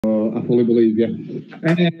I fully believe you.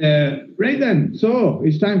 Right then, so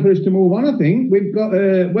it's time for us to move on. I think we've got.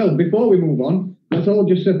 Well, before we move on, let's all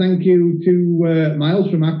just say thank you to Miles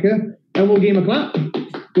from Akka, and we'll give him a clap.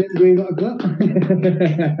 We got a clap.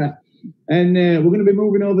 And we're going to be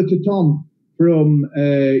moving over to Tom from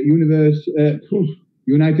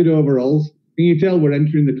United Overalls. Can you tell we're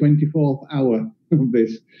entering the 24th hour of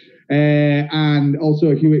this? And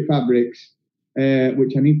also Hewitt Fabrics,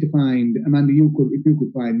 which I need to find. Amanda, if you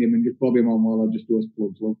could find him and just bob him on while I just do us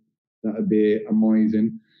plugs, love. That'd be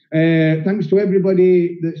amazing. Thanks to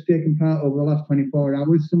everybody that's taken part over the last 24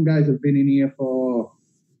 hours. Some guys have been in here for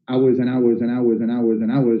hours and hours and hours and hours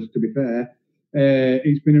and hours, to be fair.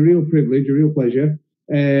 It's been a real privilege, a real pleasure.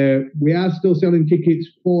 We are still selling tickets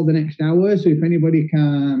for the next hour, so if anybody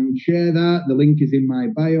can share that, the link is in my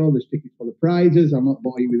bio. There's tickets for the prizes. I'll not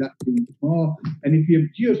bore you with that too much more. And if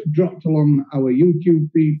you've just dropped along our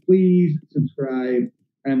YouTube feed, please subscribe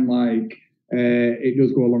and like. It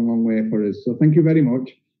does go a long, long way for us. So thank you very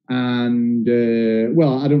much. And,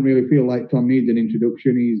 well, I don't really feel like Tom needs an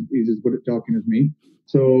introduction. He's as good at talking as me.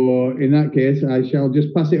 So in that case, I shall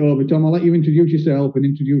just pass it over. Tom, I'll let you introduce yourself and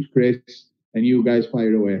introduce Chris, and you guys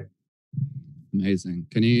fire away. Amazing.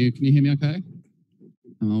 Can you hear me okay?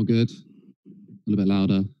 I'm all good? A little bit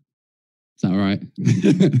louder. Is that all right?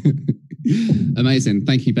 Amazing.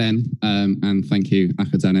 Thank you, Ben. And thank you,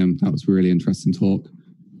 Hewitt Denim. That was a really interesting talk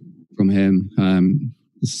from him.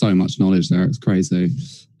 There's so much knowledge there. It's crazy.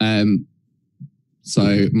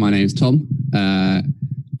 So my name is Tom.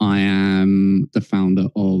 I am the founder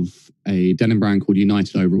of a denim brand called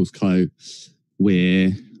United Overalls Co.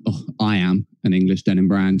 I am an English denim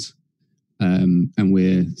brand. And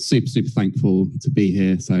we're super, super thankful to be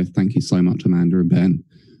here. So thank you so much, Amanda and Ben.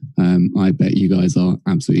 I bet you guys are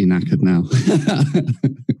absolutely knackered now.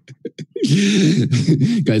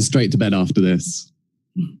 Go straight to bed after this.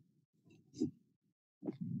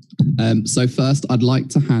 So first, I'd like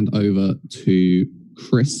to hand over to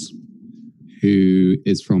Chris, who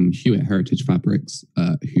is from Hewitt Heritage Fabrics,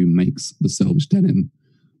 who makes the Selvedge Denim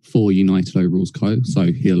for United Overalls Co.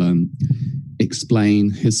 So he'll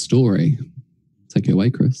explain his story. Take it away,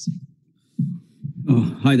 Chris.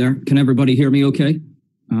 Oh, hi there. Can everybody hear me okay?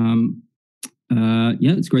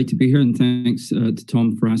 Yeah, it's great to be here, and thanks to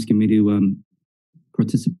Tom for asking me to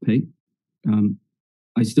participate.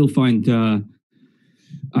 I still find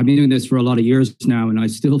I've been doing this for a lot of years now, and I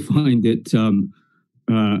still find it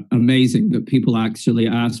amazing that people actually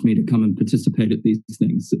ask me to come and participate at these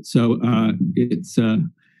things. So I'm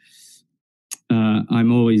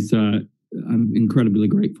incredibly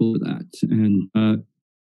grateful for that. And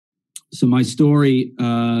so my story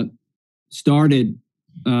started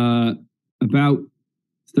about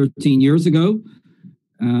 13 years ago.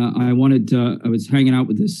 I was hanging out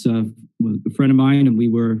with with a friend of mine, and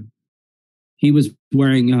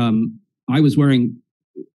I was wearing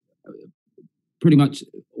pretty much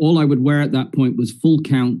all I would wear at that point was full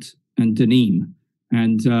count and denim.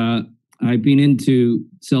 And I've been into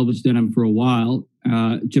selvage denim for a while,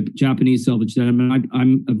 Japanese selvage denim, and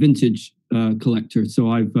I'm a vintage collector.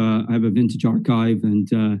 So I have a vintage archive, and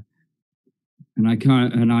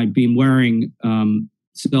I've been wearing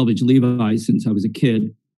selvage Levi's since I was a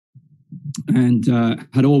kid, and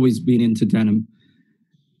had always been into denim.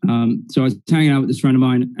 So I was hanging out with this friend of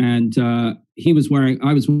mine, and I was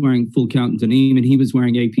wearing full count and denim, and he was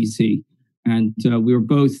wearing APC. And we were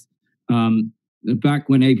both, back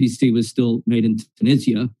when APC was still made in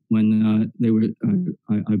Tunisia, when they were,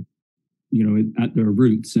 at their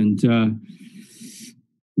roots. And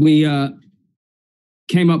we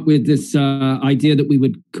came up with this idea that we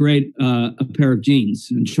would create a pair of jeans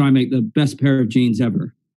and try and make the best pair of jeans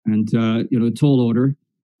ever. And, a tall order.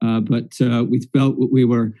 But we felt we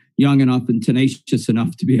were young enough and tenacious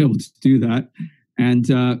enough to be able to do that.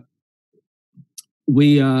 And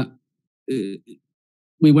we had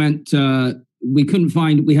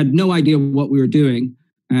no idea what we were doing.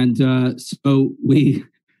 And so we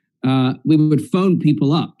would phone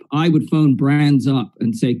people up. I would phone brands up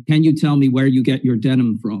and say, "Can you tell me where you get your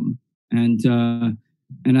denim from?" I'm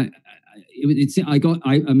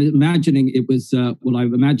imagining it was,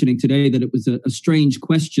 I'm imagining today that it was a strange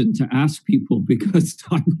question to ask people, because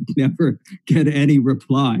I would never get any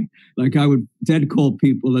reply. Like, I would dead call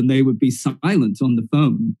people and they would be silent on the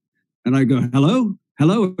phone. And I go, hello,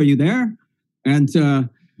 are you there? And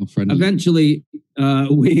eventually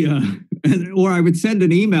or I would send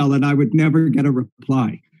an email and I would never get a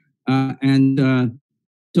reply.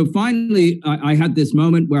 So finally, I had this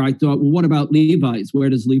moment where I thought, well, what about Levi's? Where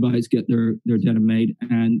does Levi's get their denim made?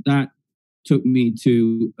 And that took me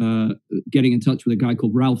to getting in touch with a guy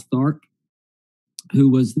called Ralph Tharp. who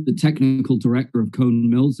was the technical director of Cone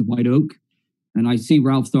Mills of White Oak. And I see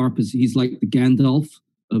Ralph Tharp as he's like the Gandalf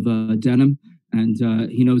of denim. And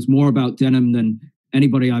he knows more about denim than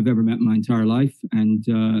anybody I've ever met in my entire life. And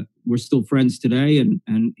we're still friends today.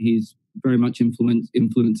 And he's very much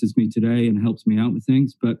influences me today and helps me out with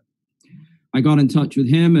things. But I got in touch with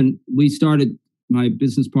him, and we started, my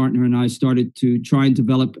business partner and I started to try and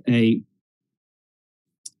develop we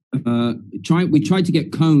tried to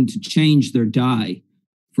get Cone to change their dye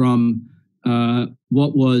from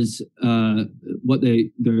what was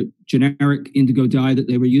their generic indigo dye that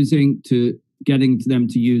they were using to getting them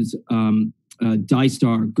to use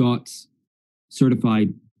DyeStar GOTS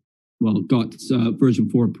certified, GOTS version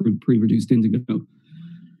 4 pre-reduced indigo.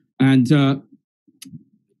 And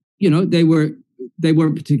they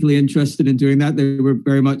weren't particularly interested in doing that. They were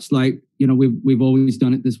very much like, we've always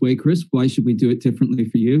done it this way, Chris. Why should we do it differently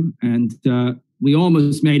for you? And we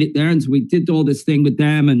almost made it there. And so we did all this thing with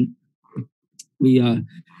them, and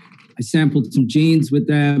I sampled some jeans with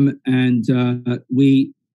them, and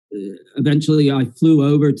we eventually I flew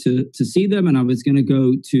over to see them, and I was going to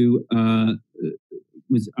go to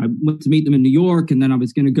I went to meet them in New York, and then I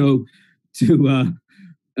was going to go to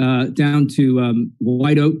down to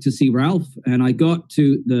White Oak to see Ralph. And I got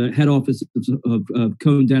to the head office of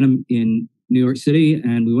Cone Denim in New York City,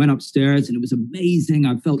 and we went upstairs, and it was amazing.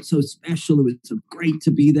 I felt so special. It was so great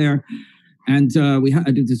to be there. And we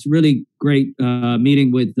had this really great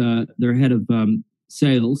meeting with their head of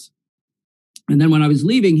sales. And then when I was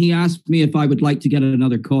leaving, he asked me if I would like to get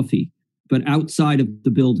another coffee, but outside of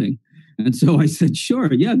the building. And so I said,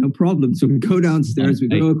 sure, yeah, no problem. So we go downstairs, we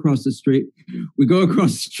go across the street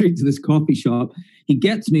to this coffee shop. He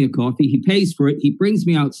gets me a coffee, he pays for it, he brings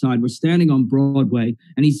me outside, we're standing on Broadway.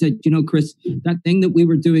 And he said, Chris, that thing that we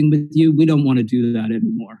were doing with you, we don't want to do that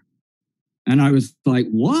anymore. And I was like,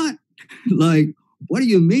 what? Like, what do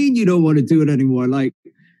you mean you don't want to do it anymore? Like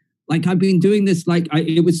I've been doing this,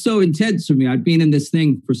 it was so intense for me. I'd been in this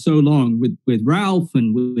thing for so long with Ralph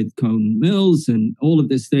and with Cone Mills and all of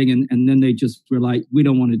this thing. And then they just were like, we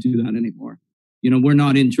don't want to do that anymore. We're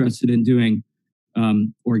not interested in doing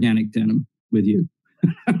organic denim with you.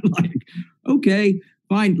 I'm like, okay,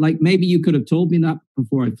 fine. Like, maybe you could have told me that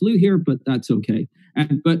before I flew here, but that's okay.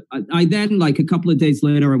 But I then, like a couple of days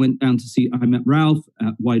later, I met Ralph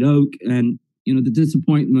at White Oak, and, the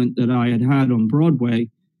disappointment that I had on Broadway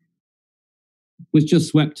was just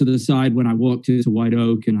swept to the side when I walked into White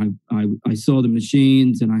Oak, and I saw the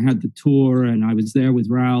machines, and I had the tour, and I was there with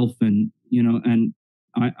Ralph, and and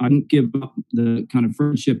I didn't give up the kind of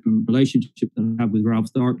friendship and relationship that I have with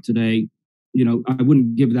Ralph Tharp today. I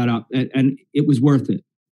wouldn't give that up, and it was worth it.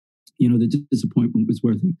 The disappointment was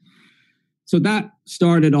worth it. So that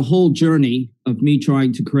started a whole journey of me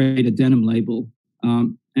trying to create a denim label,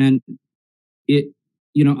 and it,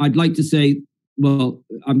 I'd like to say, well,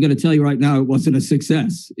 I'm going to tell you right now, it wasn't a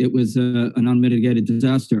success. It was an unmitigated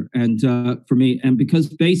disaster. And for me, and because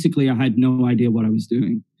basically I had no idea what I was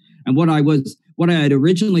doing. And what I had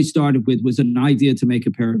originally started with was an idea to make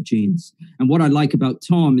a pair of jeans. And what I like about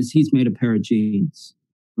Tom is he's made a pair of jeans,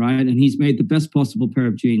 right? And he's made the best possible pair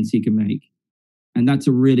of jeans he can make. And that's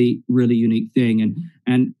a really, really unique thing.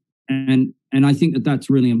 And I think that that's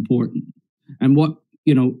really important. And what,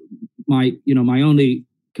 my only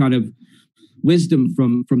kind of wisdom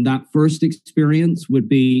from that first experience would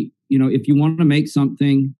be, if you want to make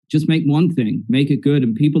something, just make one thing, make it good.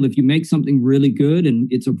 And people, if you make something really good and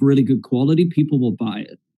it's of really good quality, people will buy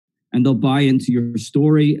it, and they'll buy into your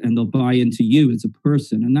story, and they'll buy into you as a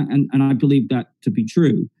person. And I believe that to be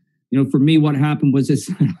true. For me, what happened was this: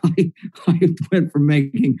 I went from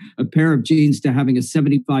making a pair of jeans to having a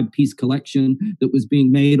 75-piece collection that was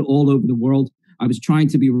being made all over the world. I was trying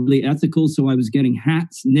to be really ethical, so I was getting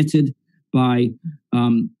hats knitted by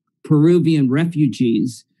Peruvian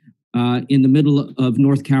refugees in the middle of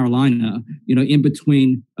North Carolina, in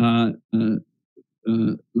between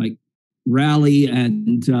like Raleigh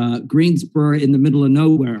and Greensboro, in the middle of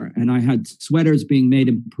nowhere. And I had sweaters being made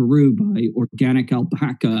in Peru by organic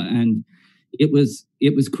alpaca, and it was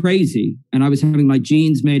crazy. And I was having my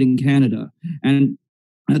jeans made in Canada. And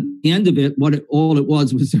at the end of it, all it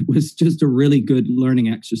was just a really good learning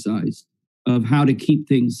exercise of how to keep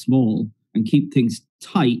things small and keep things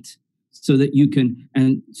tight, so that you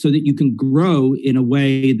can grow in a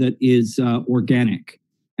way that is organic.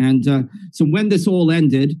 And so when this all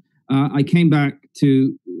ended, I came back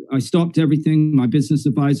I stopped everything. My business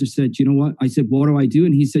advisor said, you know what? I said, what do I do?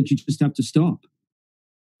 And he said, you just have to stop.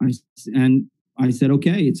 And I said,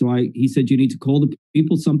 okay. So he said, you need to call the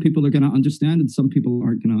people. Some people are going to understand, and some people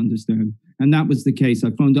aren't going to understand. And that was the case.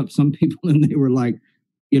 I phoned up some people, and they were like,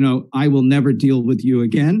 I will never deal with you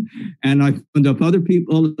again. And I phoned up other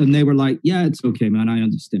people and they were like, yeah, it's okay, man. I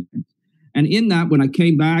understand. And in that, when I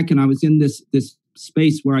came back and I was in this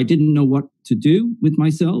space where I didn't know what to do with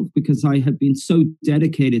myself because I had been so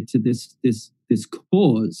dedicated to this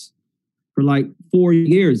cause for like 4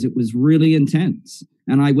 years. It was really intense.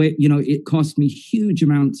 And it cost me huge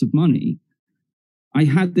amounts of money. I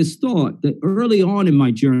had this thought that early on in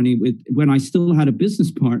my journey, when I still had a business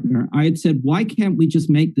partner, I had said, why can't we just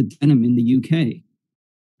make the denim in the UK?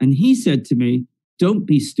 And he said to me, don't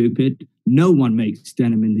be stupid. No one makes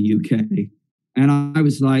denim in the UK. And I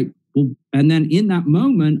was like, well, and then in that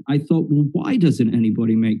moment, I thought, well, why doesn't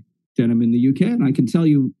anybody make denim in the UK? And I can tell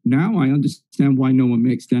you now, I understand why no one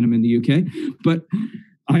makes denim in the UK. But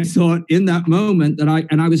I thought in that moment that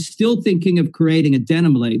I was still thinking of creating a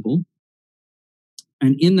denim label.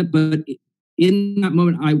 And in that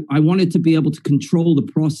moment, I wanted to be able to control the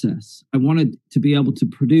process. I wanted to be able to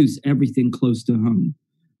produce everything close to home.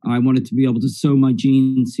 I wanted to be able to sew my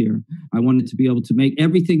jeans here. I wanted to be able to make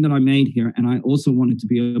everything that I made here. And I also wanted to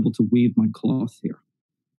be able to weave my cloth here.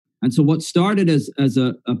 And so what started as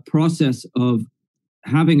a process of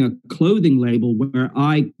having a clothing label where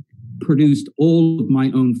I produced all of my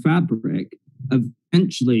own fabric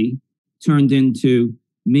eventually turned into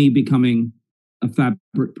me becoming a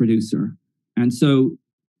fabric producer. And so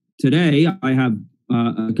today I have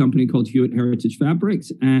a company called Hewitt Heritage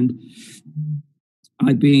Fabrics, and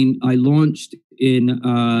I launched in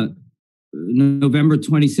November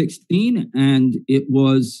 2016, and it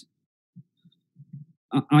was,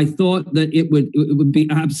 I thought that it would be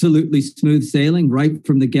absolutely smooth sailing right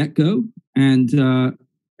from the get-go, and I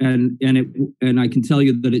can tell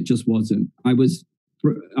you that it just wasn't. I was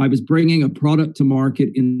bringing a product to market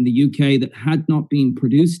in the UK that had not been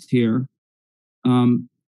produced here.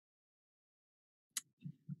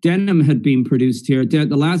 Denim had been produced here.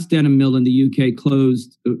 The last denim mill in the UK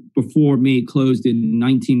closed before me, closed in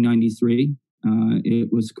 1993.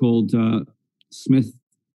 It was called Smith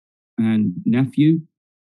and Nephew,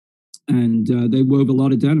 and they wove a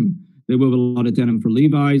lot of denim. They wove a lot of denim for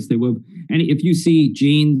Levi's. They wove, and if you see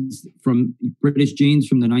jeans from British jeans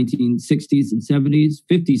from the 1960s and 70s,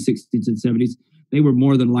 50s, 60s, and 70s, they were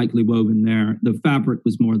more than likely woven there. The fabric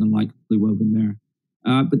was more than likely woven there.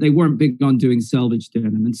 But they weren't big on doing selvage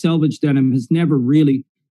denim. And selvage denim has never really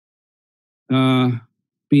been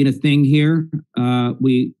a thing here.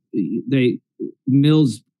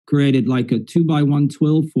 Mills created like a 2x1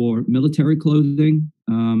 twill for military clothing.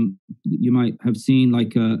 You might have seen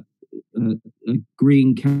like a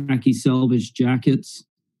green khaki selvage jackets.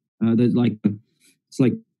 It's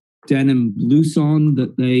like denim blouson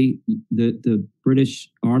that the British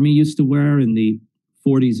Army used to wear in the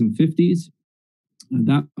 40s and 50s.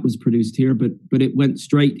 That was produced here, but it went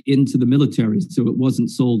straight into the military, so it wasn't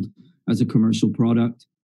sold as a commercial product.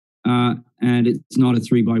 And it's not a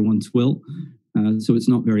 3x1 twill, so it's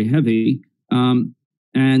not very heavy.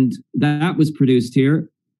 And that was produced here,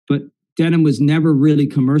 but denim was never really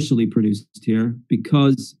commercially produced here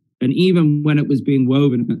because, and even when it was being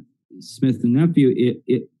woven at Smith and Nephew,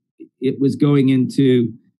 it was going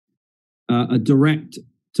into a direct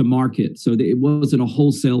to market, so that it wasn't a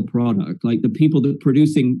wholesale product. Like the people that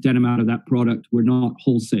producing denim out of that product were not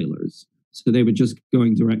wholesalers, so they were just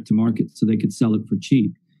going direct to market so they could sell it for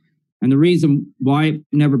cheap. And the reason why it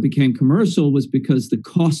never became commercial was because the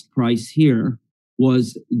cost price here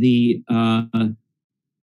was the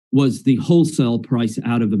wholesale price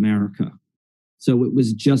out of America, so it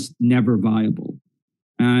was just never viable.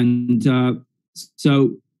 And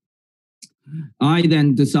so I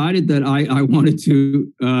then decided that I wanted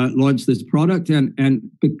to launch this product,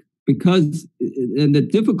 because the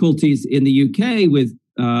difficulties in the UK with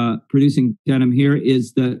producing denim here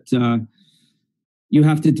is that you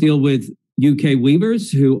have to deal with UK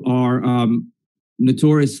weavers who are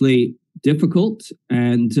notoriously difficult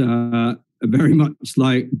and very much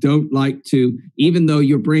don't like to, even though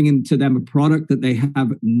you're bringing to them a product that they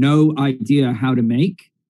have no idea how to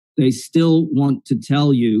make, they still want to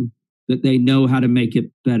tell you that they know how to make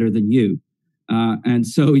it better than you. And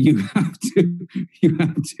so you have to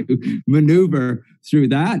maneuver through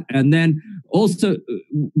that. And then also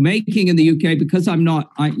making in the UK, because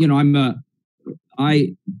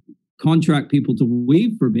I contract people to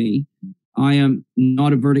weave for me. I am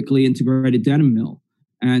not a vertically integrated denim mill.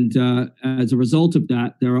 And as a result of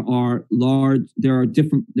that, there are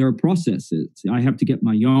processes. I have to get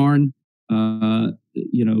my yarn,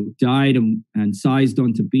 dyed and sized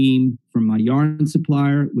onto beam from my yarn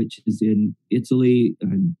supplier, which is in Italy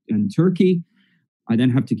and Turkey. I then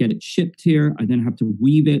have to get it shipped here. I then have to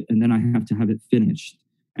weave it, and then I have to have it finished.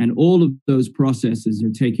 And all of those processes are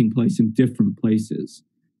taking place in different places.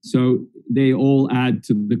 So they all add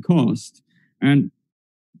to the cost. And,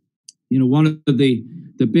 one of the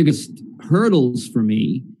biggest hurdles for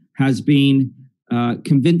me has been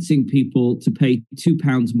convincing people to pay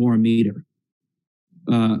 £2 more a meter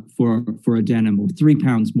for a denim, or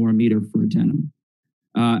 £3 more a meter for a denim,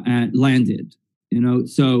 and landed,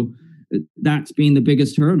 so that's been the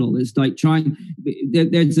biggest hurdle. It's like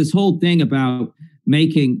there's this whole thing about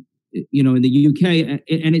making, in the UK,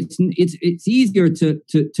 and it's easier to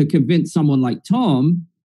convince someone like Tom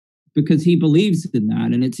because he believes in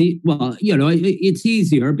that, and it's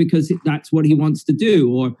easier because that's what he wants to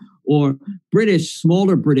do. Or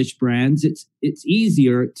smaller British brands, it's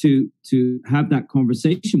easier to have that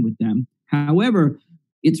conversation with them. However,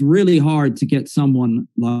 it's really hard to get someone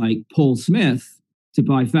like Paul Smith to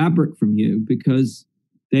buy fabric from you because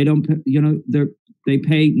they don't, they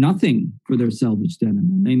pay nothing for their selvage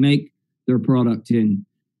denim. They make their product in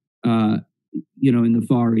the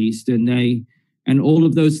Far East, and all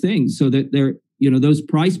of those things, so that they're, those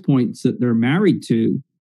price points that they're married to,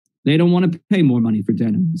 they don't want to pay more money for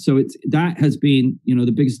denim. So that has been,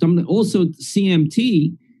 the biggest stumbling. Also,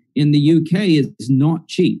 CMT in the UK is not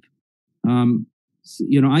cheap.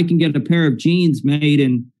 I can get a pair of jeans made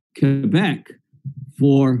in Quebec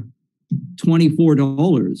for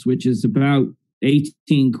 $24, which is about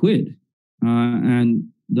 18 quid. And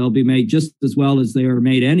they'll be made just as well as they are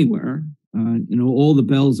made anywhere. All the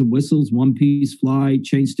bells and whistles, one-piece fly,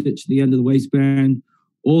 chain stitch at the end of the waistband,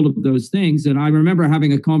 all of those things. And I remember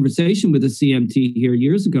having a conversation with a CMT here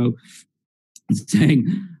years ago saying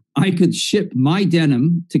I could ship my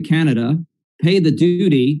denim to Canada, pay the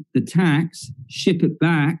duty, the tax, ship it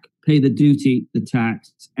back, pay the duty, the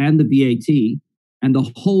tax, and the VAT, and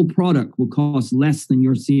the whole product will cost less than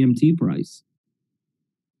your CMT price.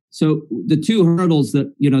 So the two hurdles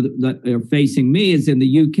that that are facing me is in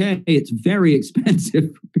the UK, it's very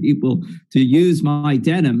expensive for people to use my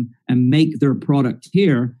denim and make their product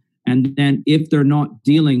here. And then if they're not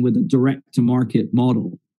dealing with a direct to market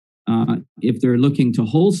model, if they're looking to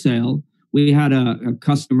wholesale, we had a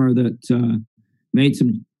customer that made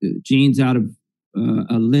some jeans out of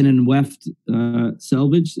a linen weft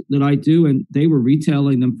selvage that I do, and they were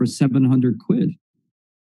retailing them for 700 quid.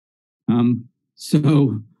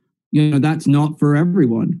 So, that's not for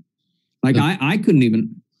everyone. Like I couldn't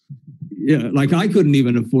even, I couldn't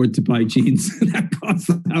even afford to buy jeans that cost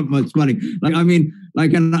that much money. I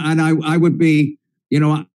would be,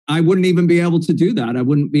 I wouldn't even be able to do that. I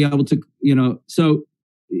wouldn't be able to, so,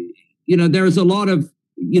 there's a lot of,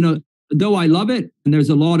 though I love it, and there's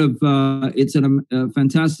a lot of, it's a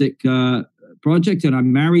fantastic project, and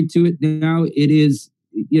I'm married to it now. It is,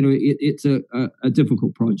 it's a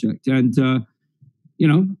difficult project, and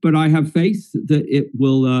but I have faith that it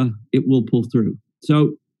will pull through.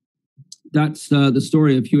 So that's the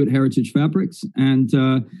story of Hewitt Heritage Fabrics, and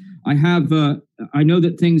I know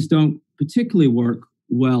that things don't particularly work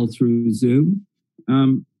well through Zoom,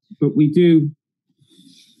 but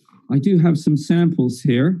I do have some samples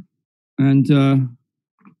here. And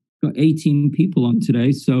got 18 people on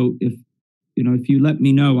today. So if you let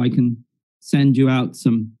me know, I can send you out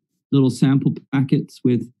some little sample packets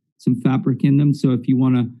with some fabric in them. So if you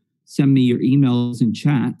want to send me your emails in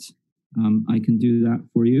chat, I can do that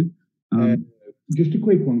for you. Just a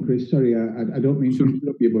quick one, Chris. Sorry, I don't mean to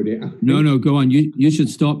interrupt you, buddy. No, go on. You should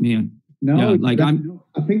stop me. No, yeah,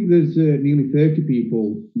 I think there's nearly 30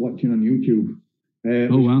 people watching on YouTube.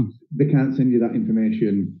 Oh, wow. They can't send you that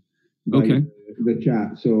information. Okay. The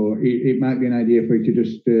chat, so it might be an idea for you to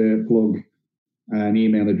just plug an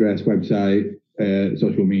email address, website,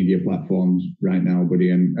 social media platforms right now, buddy,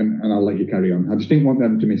 and I'll let you carry on. I just didn't want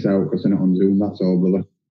them to miss out because they're not on Zoom. That's all, brother.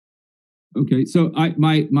 Okay, so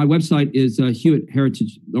my website is Hewitt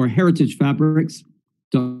Heritage or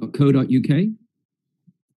heritagefabrics.co.uk,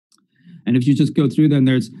 and if you just go through, then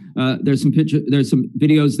there's some pictures, there's some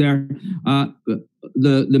videos there.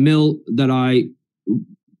 The mill that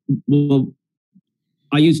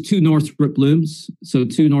I use two Northrop looms, so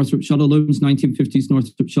two Northrop Shuttle looms, 1950s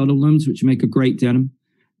Northrop Shuttle looms, which make a great denim.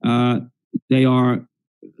 They are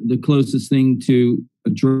the closest thing to a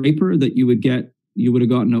draper that you would have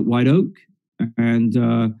gotten at White Oak. And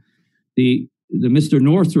the Mr.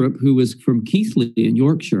 Northrop, who was from Keighley in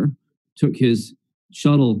Yorkshire, took his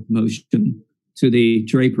shuttle motion to the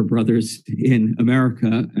Draper brothers in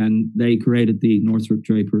America, and they created the Northrop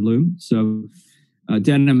Draper loom. So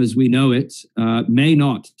denim as we know it may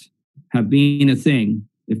not have been a thing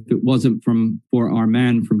if it wasn't for our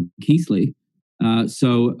man from Keighley.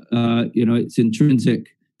 So it's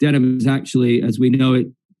intrinsic. Denim is actually, as we know it,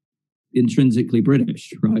 intrinsically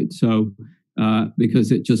British, right? So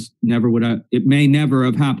because it just never would have, it may never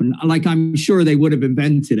have happened. Like, I'm sure they would have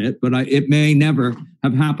invented it, but it may never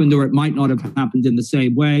have happened, or it might not have happened in the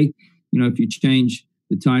same way. You know, if you change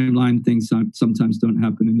the timeline, things sometimes don't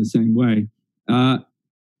happen in the same way.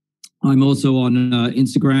 I'm also on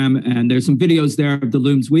Instagram, and there's some videos there of the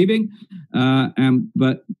looms weaving.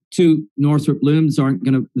 But 2 Northrop looms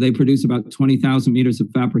they produce about 20,000 meters of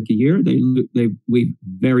fabric a year. They weave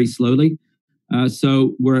very slowly.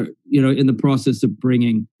 So we're, in the process of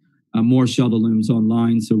bringing more shuttle looms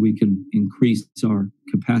online so we can increase our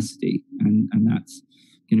capacity. And that's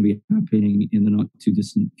going to be happening in the not too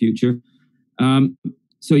distant future.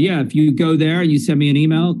 So yeah, if you go there and you send me an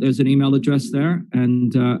email, there's an email address there,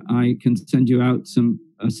 and I can send you out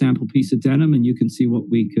a sample piece of denim, and you can see what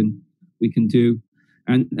we can do.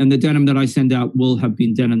 And the denim that I send out will have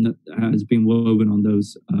been denim that has been woven on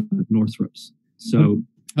those Northrops. So,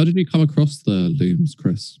 how did you come across the looms,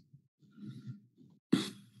 Chris?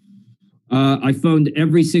 I phoned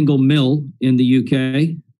every single mill in the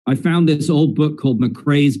UK. I found this old book called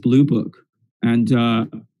McRae's Blue Book, and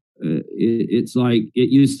it's like, it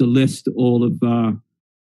used to list all of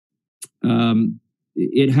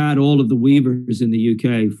it had all of the weavers in the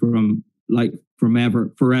UK from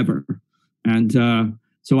forever. And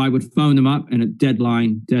so I would phone them up, and a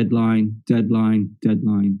deadline.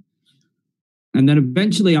 And then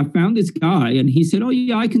eventually I found this guy, and he said, "Oh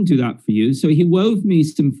yeah, I can do that for you." So he wove me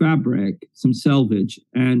some fabric, some selvage,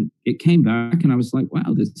 and it came back, and I was like,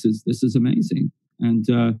 "Wow, this is amazing." And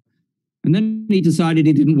then he decided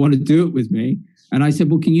he didn't want to do it with me. And I said,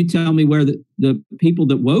 "Well, can you tell me where the people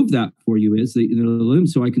that wove that for you is, the loom,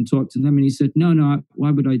 so I can talk to them?" And he said, No,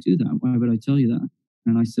 why would I do that? Why would I tell you that?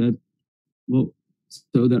 And I said, "Well,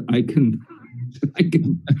 so that I can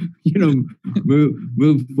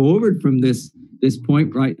move forward from this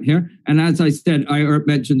point right here." And as I said, I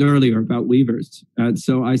mentioned earlier about weavers.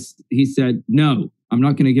 So he said, "No, I'm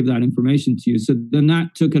not going to give that information to you." So then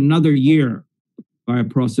that took another year by a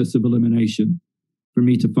process of elimination for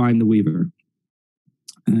me to find the weaver.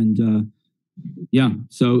 And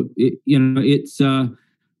so it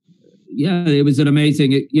was an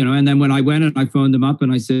amazing, and then when I went and I phoned them up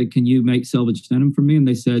and I said, "Can you make selvage denim for me?" And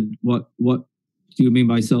they said, What do you mean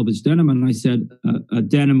by selvage denim? And I said, a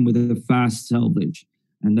denim with a fast selvage.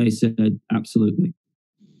 And they said, "Absolutely."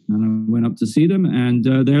 And I went up to see them, and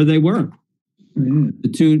there they were.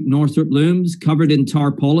 The 2 Northrop looms covered in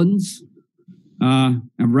tarpaulins and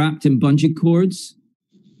wrapped in bungee cords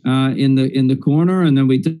in the corner. And then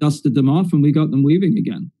we dusted them off and we got them weaving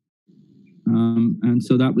again. And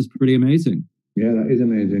so that was pretty amazing. Yeah, that is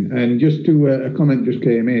amazing. And just to a comment just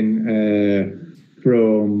came in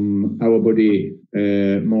from our buddy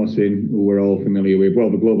Mohsin, who we're all familiar with. Well,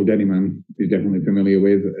 the Global Denim Man is definitely familiar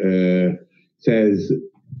with. Says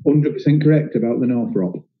 100% correct about the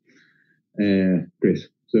Northrop, Chris.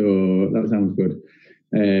 So that sounds good.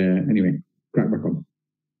 Anyway, crack back on.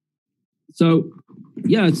 So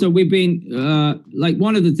we've been like,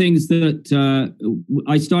 one of the things that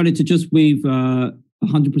I started to just weave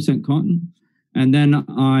 100% cotton, and then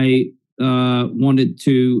I wanted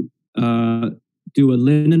to do a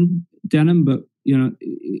linen denim, but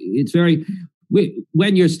it's very,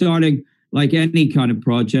 when you're starting like any kind of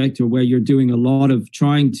project, or where you're doing a lot of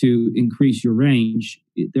trying to increase your range,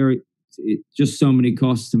 just so many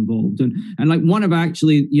costs involved. And like, one of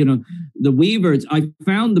actually, the weavers, I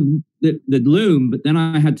found the loom, but then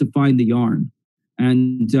I had to find the yarn.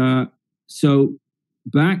 And so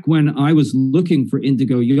back when I was looking for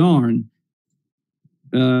indigo yarn,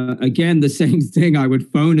 again, the same thing, I would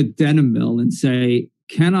phone a denim mill and say,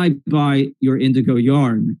 "Can I buy your indigo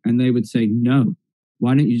yarn?" And they would say, "No.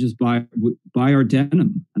 Why don't you just buy our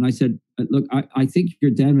denim?" And I said, "Look, I think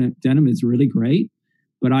your denim is really great,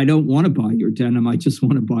 but I don't want to buy your denim. I just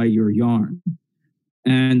want to buy your yarn."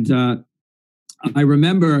 And I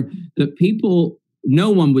remember that no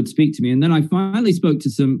one would speak to me. And then I finally spoke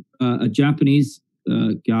to a Japanese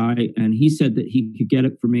guy, and he said that he could get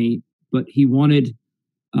it for me, but he wanted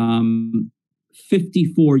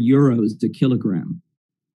 54 euros a kilogram,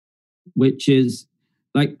 which is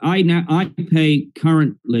like, I pay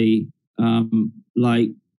currently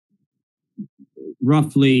like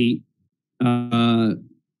roughly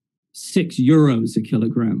 6 euros a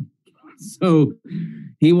kilogram. So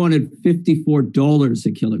he wanted $54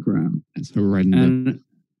 a kilogram. That's horrendous.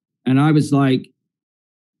 And I was like,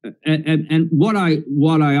 and what I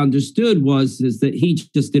understood is that he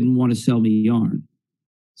just didn't want to sell me yarn.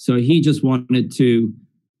 So he just wanted to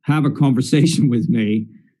have a conversation with me,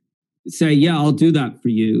 say, "Yeah, I'll do that for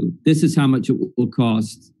you. This is how much it will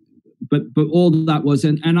cost. but all that was,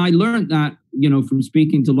 and I learned that, from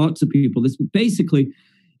speaking to lots of people, this basically,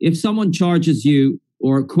 if someone charges you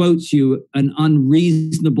or quotes you an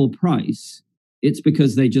unreasonable price, it's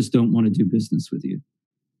because they just don't want to do business with you.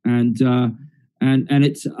 And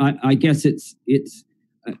it's, I guess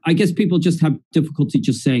I guess people just have difficulty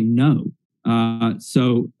just saying no. And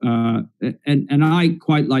I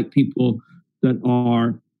quite like people that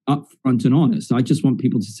are upfront and honest. I just want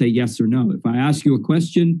people to say yes or no. If I ask you a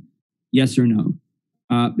question, yes or no,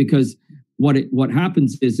 because what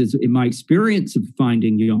happens is in my experience of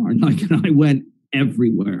finding yarn, like I went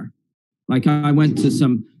everywhere. Like I went to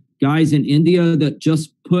some guys in India that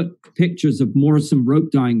just put pictures of Morrison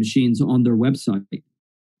rope dyeing machines on their website,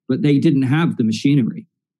 but they didn't have the machinery.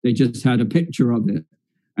 They just had a picture of it.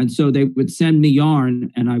 And so they would send me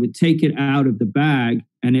yarn and I would take it out of the bag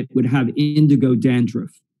and it would have indigo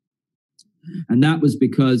dandruff. And that was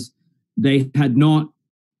because they had,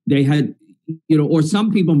 or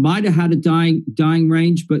some people might have had a dyeing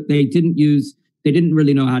range, but they didn't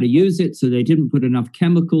really know how to use it. So they didn't put enough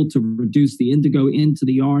chemical to reduce the indigo into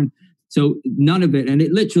the yarn. So none of it. And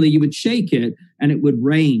it literally, you would shake it and it would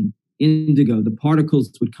rain indigo. The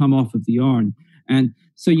particles would come off of the yarn. And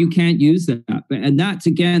so you can't use that. And that's,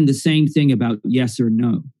 again, the same thing about yes or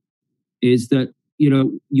no, is that,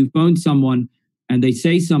 you phone someone and they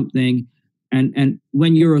say something. And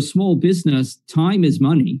when you're a small business, time is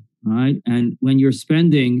money, right? And when you're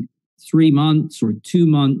spending 3 months or 2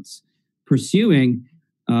 months pursuing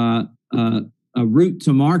a route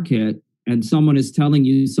to market, and someone is telling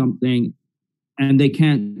you something and they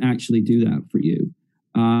can't actually do that for you,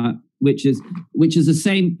 which is the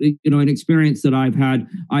same, an experience that I've had.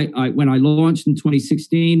 When I launched in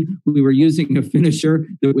 2016, we were using a finisher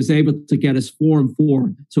that was able to get us 4 and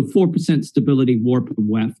 4, so 4% stability, warp and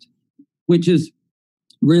weft, which is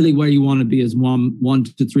really where you want to be, is 1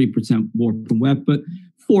 to 3% warp and weft, but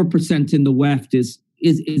 4% in the weft is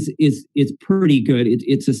pretty good.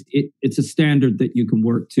 It's a standard that you can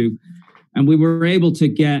work to, and we were able to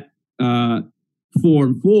get 4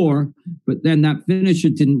 and 4, but then that finisher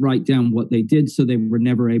didn't write down what they did, so they were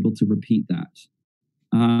never able to repeat that.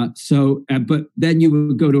 But then you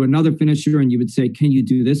would go to another finisher and you would say, "Can you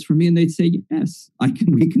do this for me?" And they'd say, "Yes,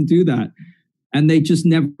 we can do that." And they just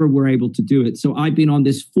never were able to do it. So I've been on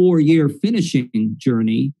this 4-year finishing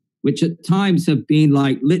journey, which at times have been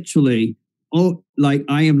like literally,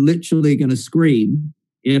 I am literally going to scream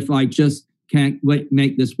if I just can't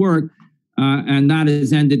make this work. And that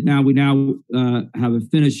has ended now. We now have a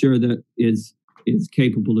finisher that is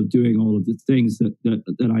capable of doing all of the things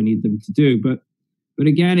that I need them to do. But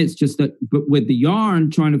again, it's just that, but with the yarn,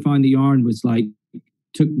 trying to find the yarn was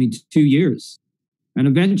took me 2 years. And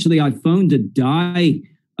eventually I phoned a dye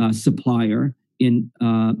supplier in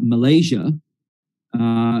Malaysia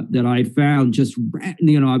that I found just,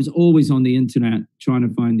 I was always on the internet trying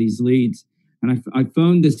to find these leads. And I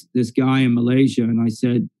phoned this guy in Malaysia and I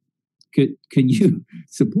said, can you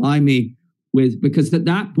supply me with, because at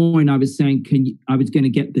that point I was saying, I was going to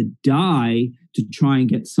get the dye to try and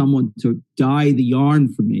get someone to dye the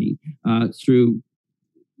yarn for me through,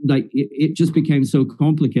 it just became so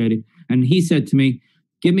complicated. And he said to me,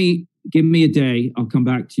 give me a day, I'll come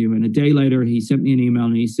back to you. And a day later, he sent me an email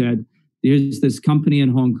and he said, "There's this company in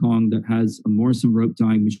Hong Kong that has a Morrison rope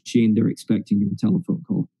dyeing machine. They're expecting your telephone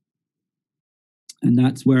call." And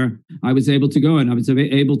that's where I was able to go. And I was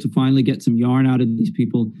able to finally get some yarn out of these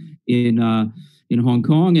people in Hong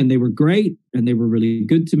Kong. And they were great and they were really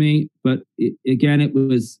good to me. But it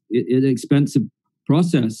was an expensive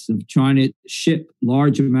process of trying to ship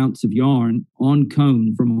large amounts of yarn on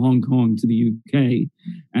cone from Hong Kong to the UK,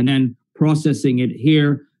 and then processing it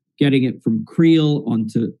here, getting it from creel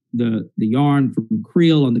onto the yarn, from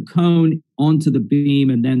creel on the cone onto the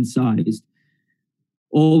beam, and then sized.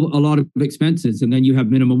 A lot of expenses. And then you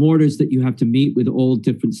have minimum orders that you have to meet with all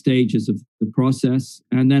different stages of the process.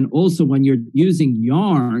 And then also when you're using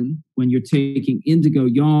yarn, when you're taking indigo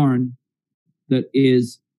yarn that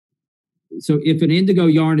is, so if an indigo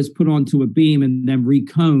yarn is put onto a beam and then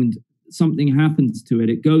reconed, something happens to it.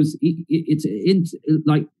 It goes,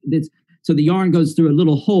 so the yarn goes through a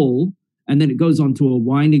little hole and then it goes onto a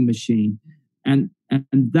winding machine. And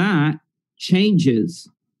that changes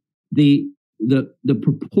the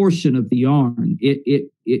proportion of the yarn.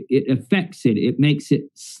 It affects it. It makes it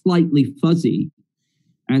slightly fuzzy.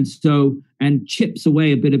 And chips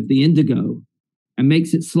away a bit of the indigo and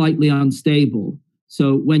makes it slightly unstable.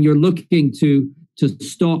 So when you're looking to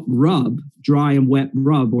stop rub, dry and wet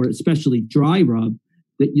rub, or especially dry rub,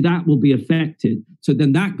 that will be affected. So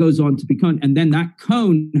then that goes on to be cone, and then that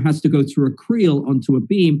cone has to go through a creel onto a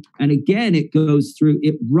beam, and again it goes through,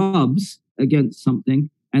 it rubs against something,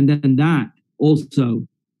 and then that also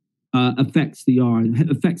affects the yarn,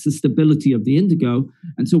 affects the stability of the indigo.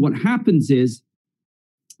 And so what happens is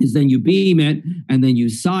then you beam it, and then you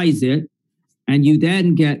size it, and you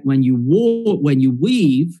then get, when you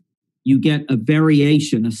weave, you get a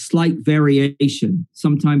variation, a slight variation,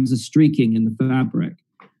 sometimes a streaking in the fabric.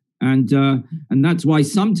 And that's why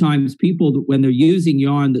sometimes people, when they're using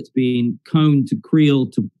yarn that's being coned to creel,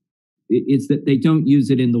 it's that they don't use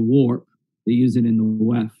it in the warp, they use it in the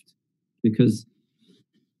weft,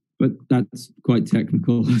 but that's quite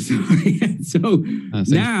technical. So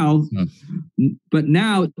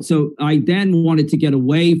I then wanted to get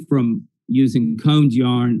away from using coned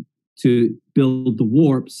yarn to build the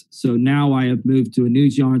warps. So now I have moved to a new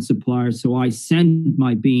yarn supplier. So I send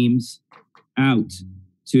my beams out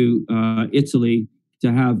to Italy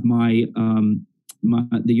to have the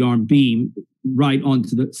yarn beam right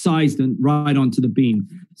onto the sized and right onto the beam,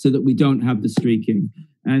 so that we don't have the streaking.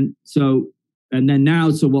 And then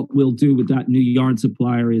what we'll do with that new yarn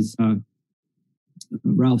supplier is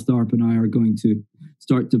Ralph Tharp and I are going to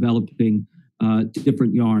start developing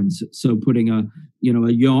different yarns. So putting a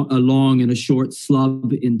long and a short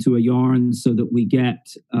slub into a yarn, so that we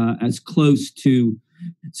get as close to.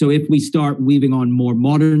 So if we start weaving on more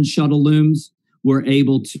modern shuttle looms, we're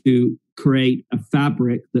able to create a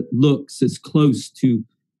fabric that looks as close to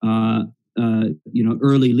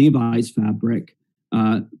early Levi's fabric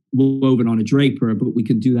woven on a draper, but we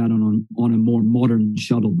can do that on a more modern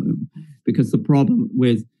shuttle loom. Because the problem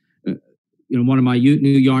with one of my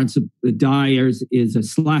new yarn dyers is a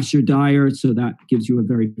slasher dyer, so that gives you a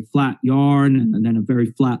very flat yarn and then a very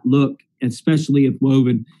flat look. Especially if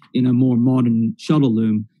woven in a more modern shuttle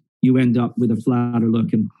loom, you end up with a flatter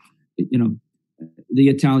look. And the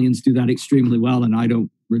Italians do that extremely well, and I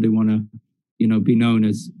don't really want to be known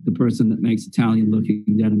as the person that makes Italian looking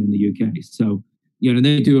denim in the UK. So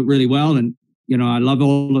they do it really well, and I love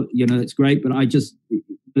all of, it's great, but I just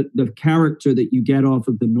the character that you get off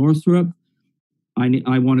of the Northrop,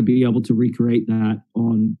 I want to be able to recreate that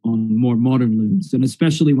on more modern looms. And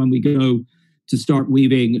especially when we go to start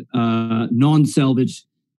weaving non-selvage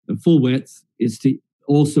full width, is to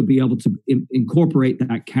also be able to incorporate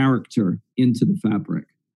that character into the fabric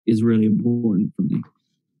is really important for me.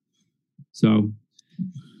 So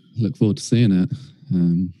look forward to seeing it.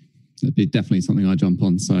 It'd be definitely something I jump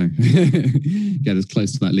on. So get as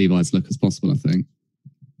close to that Levi's look as possible, I think.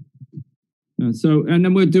 And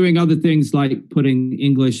then we're doing other things like putting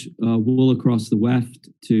English wool across the weft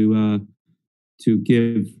to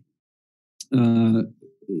give.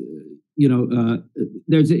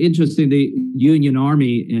 There's an interesting, the Union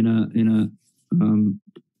Army in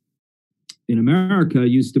America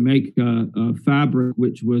used to make a fabric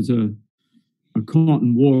which was a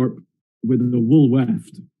cotton warp with a wool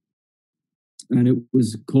weft, and it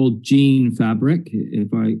was called jean fabric,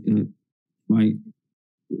 if my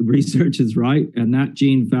research is right. And that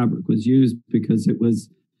jean fabric was used because it was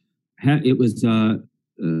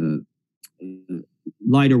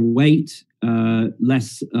lighter weight,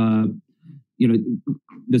 less,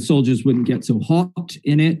 the soldiers wouldn't get so hot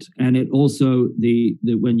in it. And it also,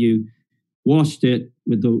 when you washed it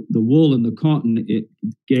with the wool and the cotton, it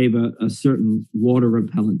gave a certain water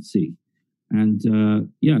repellency. And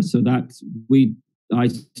so I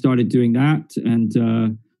started doing that.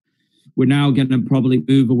 And we're now going to probably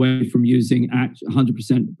move away from using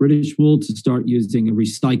 100% British wool to start using a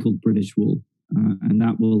recycled British wool. And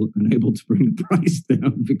that will enable to bring the price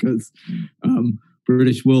down, because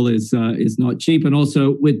British wool is not cheap. And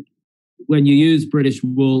also when you use British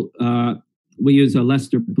wool, we use a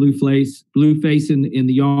Leicester blue face in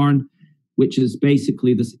the yarn, which is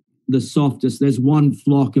basically the softest. There's one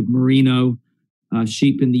flock of merino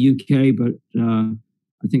sheep in the UK, but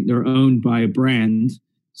I think they're owned by a brand.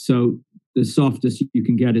 So the softest you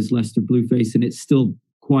can get is Leicester blue face, and it's still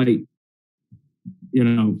quite,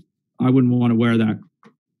 I wouldn't want to wear that,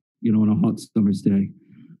 on a hot summer's day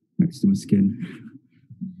next to my skin.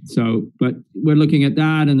 So, but we're looking at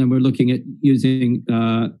that, and then we're looking at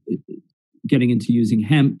getting into using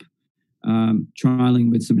hemp, trialing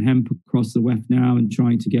with some hemp across the weft now, and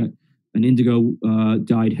trying to get an indigo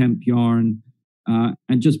dyed hemp yarn,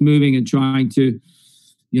 and just moving and trying to,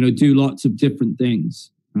 do lots of different things,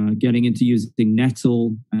 getting into using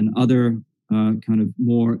nettle and other kind of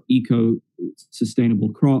more eco-sustainable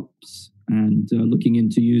crops, and looking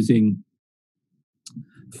into using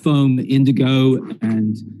foam indigo,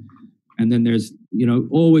 and then there's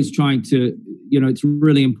always trying to, it's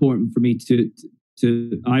really important for me to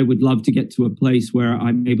I would love to get to a place where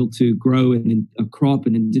I'm able to grow a crop,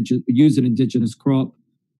 use an indigenous crop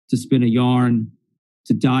to spin a yarn,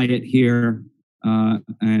 to dye it here,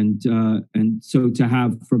 and so to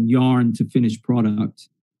have from yarn to finished product,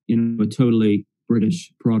 a totally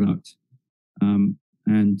British product.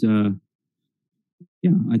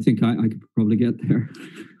 Yeah, I think I could probably get there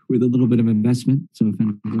with a little bit of investment. So if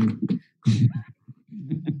anybody...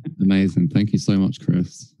 Amazing. Thank you so much,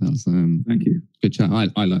 Chris. That was thank you. Good chat.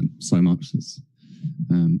 I learned so much. It's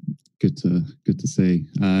good to see.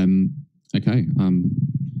 Okay, I'm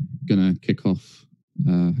gonna kick off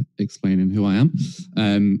explaining who I am.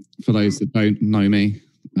 For those that don't know me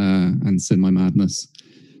and seen my madness,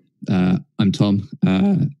 I'm Tom.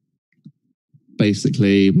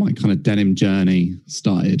 Basically, my kind of denim journey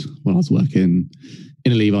started while I was working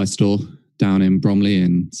in a Levi's store down in Bromley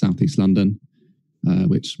in southeast London,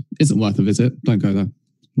 which isn't worth a visit. Don't go there.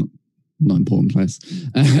 Not important place.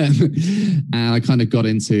 And I kind of got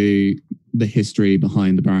into the history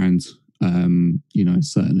behind the brand.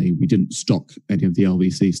 Certainly we didn't stock any of the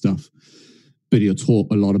LVC stuff, but you're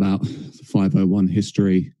taught a lot about the 501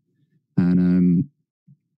 history and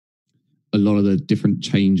a lot of the different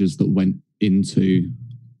changes that went into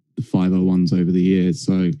the 501s over the years.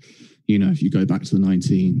 So, if you go back to the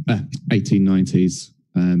 1890s,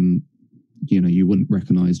 you wouldn't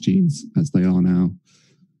recognize jeans as they are now.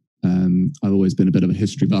 I've always been a bit of a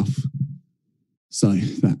history buff, so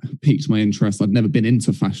that piqued my interest. I'd never been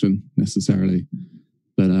into fashion necessarily,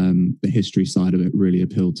 but the history side of it really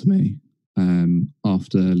appealed to me.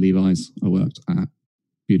 After Levi's, I worked at a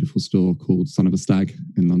beautiful store called Son of a Stag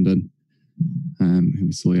in London, who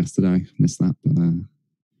we saw yesterday. Missed that, but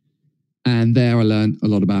and there I learned a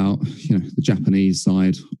lot about the Japanese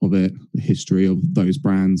side of it, the history of those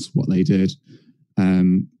brands, what they did.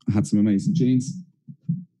 I had some amazing jeans.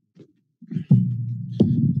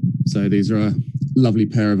 So these are a lovely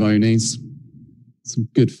pair of Onis. Some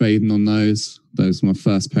good fading on those. Those were my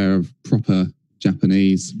first pair of proper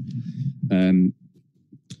Japanese.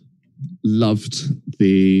 Loved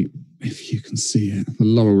if you can see it, the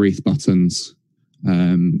laurel wreath buttons.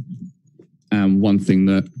 And one thing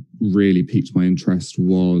that really piqued my interest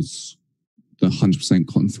was the 100%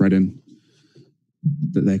 cotton threading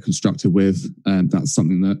that they're constructed with. That's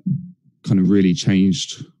something that kind of really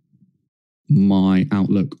changed my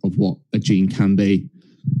outlook of what a jean can be.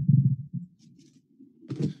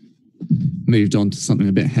 Moved on to something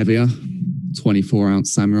a bit heavier,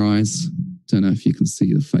 24-ounce samurais. Don't know if you can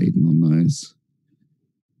see the fading on those.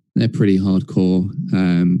 They're pretty hardcore.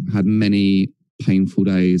 Had many painful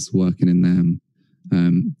days working in them.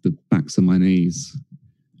 The backs of my knees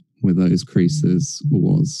with those creases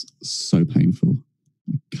was so painful.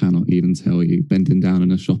 I cannot even tell you. Bending down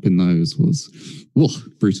in a shop in those was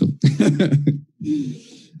brutal.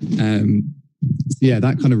 Yeah,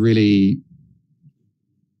 that kind of really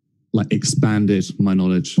expanded my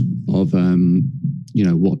knowledge of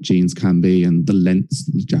what jeans can be and the lengths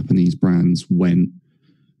that the Japanese brands went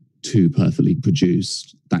to perfectly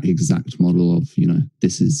produce that exact model of,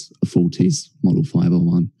 this is a 40s model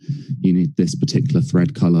 501. You need this particular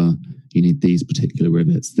thread color. You need these particular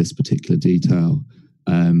rivets, this particular detail.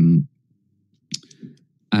 And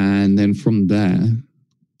then from there,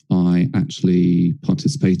 I actually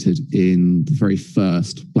participated in the very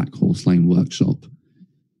first Black Horse Lane workshop,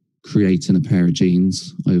 creating a pair of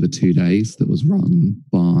jeans over 2 days that was run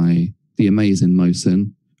by the amazing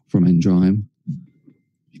Mohsin from Endrime.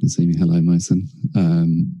 You can see me. Hello, Mohsin.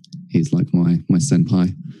 He's like my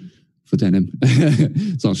senpai for denim.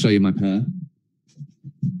 So I'll show you my pair.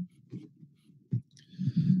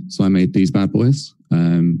 So I made these bad boys.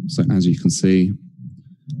 So as you can see,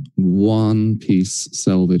 one piece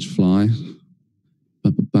selvage fly.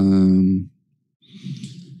 Ba-ba-bam.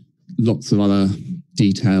 Lots of other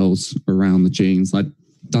details around the jeans. I'd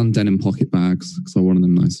done denim pocket bags because I wanted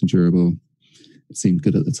them nice and durable. It seemed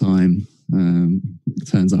good at the time. It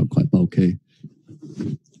turns out quite bulky.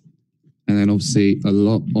 And then obviously a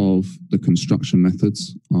lot of the construction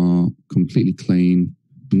methods are completely clean,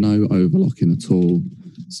 no overlocking at all.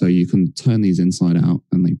 So you can turn these inside out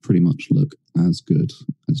and they pretty much look as good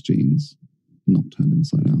as jeans, not turned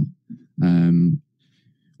inside out.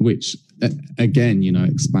 Which again,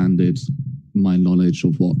 expanded my knowledge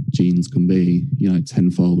of what jeans can be,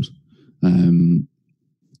 tenfold.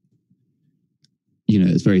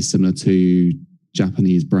 It's very similar to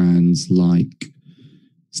Japanese brands like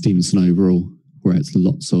Stevenson Overall, where it's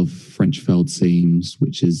lots of French felled seams,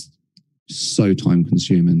 which is so time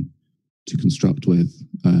consuming to construct with.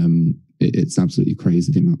 It's absolutely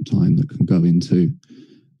crazy the amount of time that can go into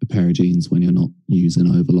a pair of jeans when you're not using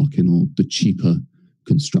overlocking or the cheaper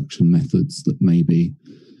construction methods that maybe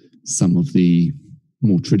some of the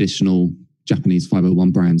more traditional Japanese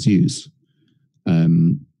 501 brands use.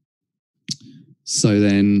 So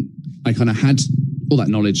then I kind of had all that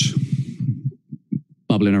knowledge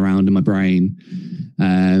bubbling around in my brain,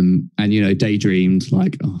 and, you know, daydreamed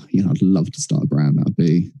like, oh, you know, I'd love to start a brand. That would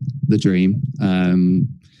be the dream.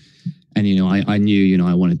 And, you know, I knew, you know,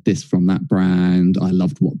 I wanted this from that brand. I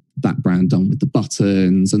loved what that brand done with the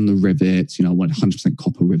buttons and the rivets. You know, I wanted 100%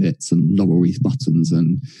 copper rivets and laurel wreath buttons,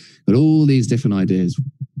 and got all these different ideas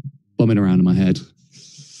bombing around in my head,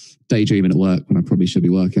 daydreaming at work when I probably should be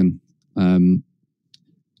working.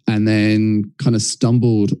 And then kind of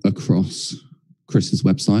stumbled across Chris's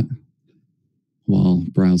website while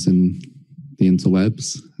browsing the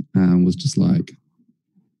interwebs, and was just like,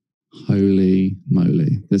 holy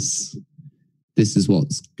moly, this is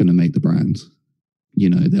what's going to make the brand. You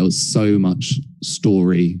know, there was so much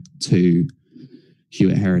story to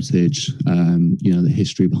Hewitt Heritage, you know, the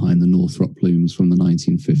history behind the Northrop looms from the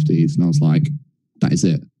 1950s. And I was like, that is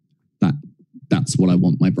it. That's what I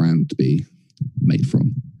want my brand to be made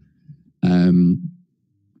from.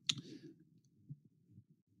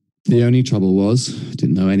 The only trouble was I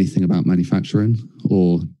didn't know anything about manufacturing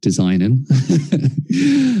or designing.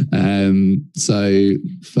 So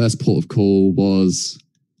first port of call was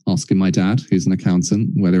asking my dad, who's an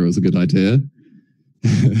accountant, whether it was a good idea.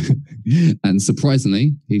 And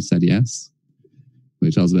surprisingly, he said yes,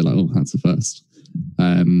 which I was a bit like, oh, that's a first.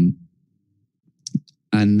 And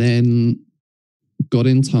then got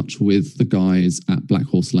in touch with the guys at Black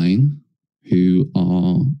Horse Lane, who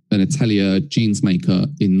are an atelier jeans maker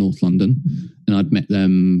in North London. And I'd met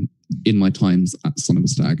them in my times at Son of a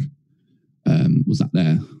Stag. Was at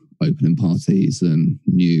their opening parties and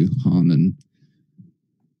knew Han and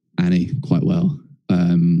Annie quite well.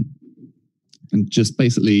 And just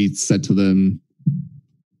basically said to them,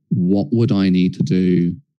 what would I need to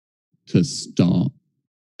do to start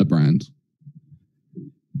a brand?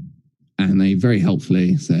 And they very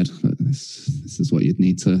helpfully said, this is what you'd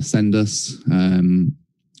need to send us.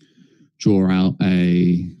 Draw out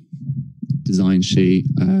a design sheet,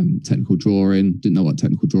 technical drawing. Didn't know what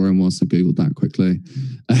technical drawing was, so Googled that quickly.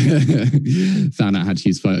 Found out how to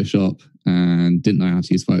use Photoshop and didn't know how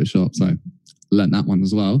to use Photoshop, so learned that one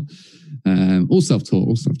as well. All self-taught,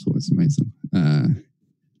 it's amazing.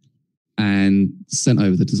 And sent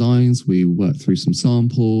over the designs. We worked through some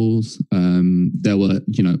samples. There were,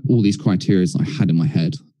 you know, all these criteria I had in my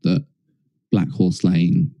head that Black Horse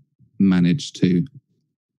Lane managed to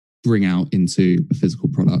bring out into a physical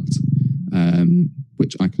product,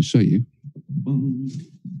 which I can show you.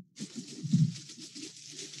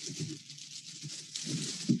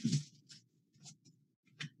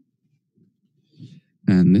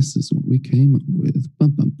 And this is what we came up with.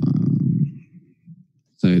 Bum, bum, bum.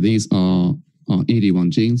 So these are our ED1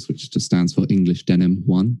 jeans, which just stands for English Denim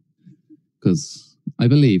 1, because I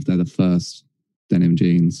believe they're the first denim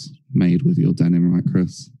jeans made with your denim, right,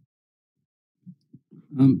 Chris?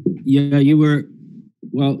 Yeah, you were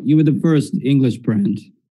the first English brand.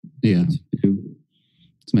 Yeah. To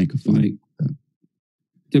make a five.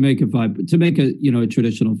 To make a you know, a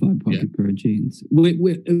traditional 5-pocket pair of jeans,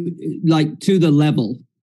 like to the level,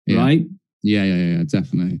 right? Yeah,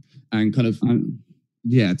 definitely. And kind of,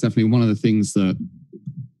 yeah, definitely one of the things that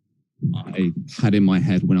I had in my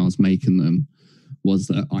head when I was making them was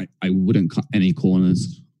that I wouldn't cut any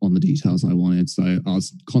corners on the details I wanted. So I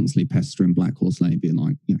was constantly pestering Black Horse Lane, being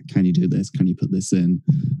like, you know, can you do this? Can you put this in?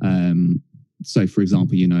 So, for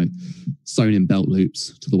example, you know, sewn in belt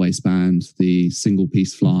loops to the waistband, the single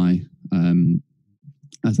piece fly,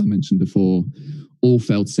 as I mentioned before, all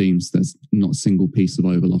felled seams. There's not a single piece of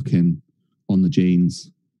overlocking on the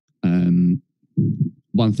jeans.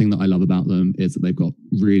 One thing that I love about them is that they've got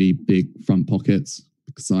really big front pockets,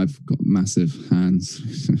 because I've got massive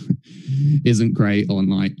hands. Isn't great on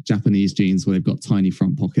like Japanese jeans where they've got tiny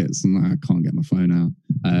front pockets and I can't get my phone out.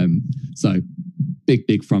 So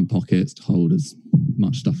big front pockets to hold as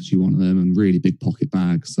much stuff as you want them, and really big pocket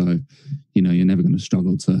bags. So, you know, you're never going to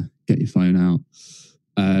struggle to get your phone out.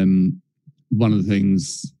 One of the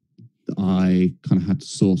things that I kind of had to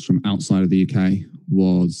source from outside of the UK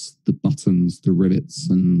was the buttons, the rivets,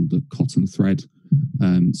 and the cotton thread.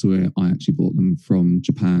 So I actually bought them from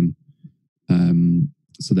Japan.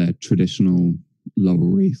 So they're traditional laurel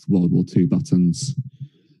wreath World War II buttons.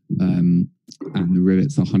 And the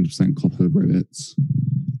rivets are 100% copper rivets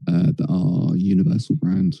that are universal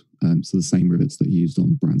brand. So the same rivets that are used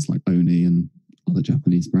on brands like Oni and other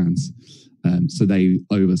Japanese brands. So they,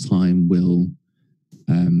 over time, will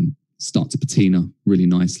start to patina really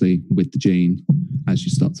nicely with the jean as you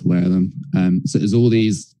start to wear them. So there's all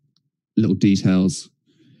these little details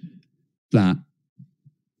that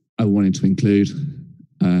I wanted to include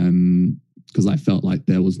because I felt like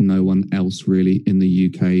there was no one else really in the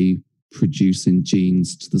UK producing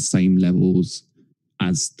jeans to the same levels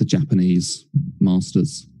as the Japanese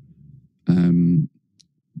masters.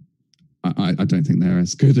 I don't think they're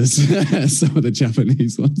as good as some of the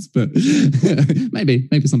Japanese ones, but maybe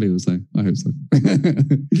some people say. I hope so.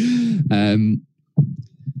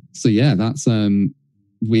 So yeah, that's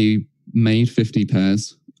we made 50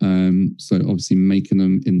 pairs. So obviously making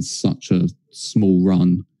them in such a small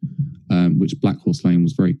run, which Black Horse Lane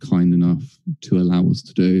was very kind enough to allow us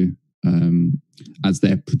to do. As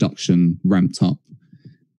their production ramped up,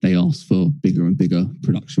 they asked for bigger and bigger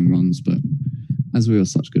production runs, but as we were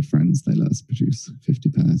such good friends, they let us produce 50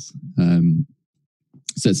 pairs.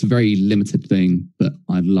 So it's a very limited thing, but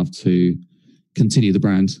I'd love to continue the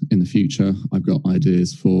brand in the future. I've got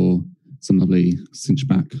ideas for some lovely cinch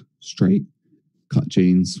back, straight cut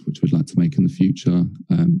jeans, which we'd like to make in the future,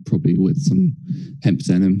 probably with some hemp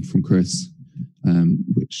denim from Chris,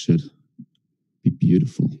 which should be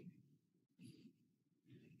beautiful.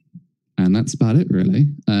 And that's about it, really.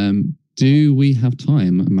 Do we have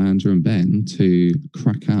time, Amanda and Ben, to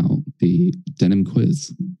crack out the denim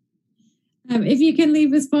quiz? If you can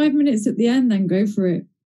leave us 5 minutes at the end, then go for it.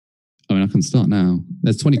 I mean, I can start now.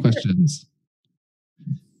 There's 20 questions.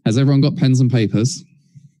 Has everyone got pens and papers?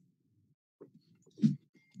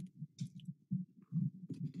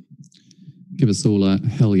 Give us all a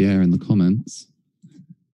hell yeah in the comments.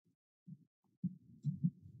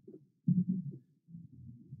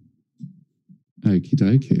 Okie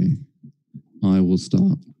dokie. I will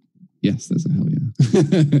start. Yes, there's a hell yeah.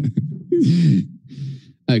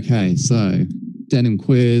 Okay, so denim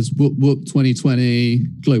quiz, whoop whoop 2020,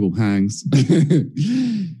 global hangs.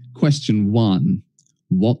 Question 1.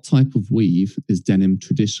 What type of weave is denim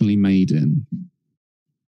traditionally made in?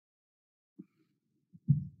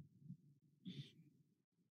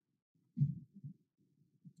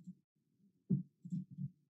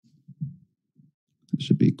 That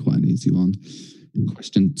should be quite an easy one.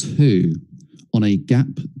 Question 2. On a Gap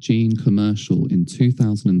jean commercial in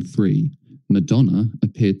 2003, Madonna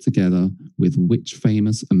appeared together with which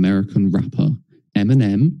famous American rapper?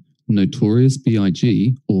 Eminem, Notorious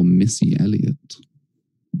B.I.G., or Missy Elliott?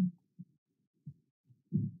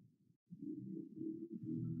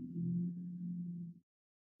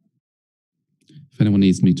 If anyone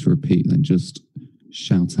needs me to repeat, then just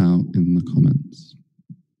shout out in the comments.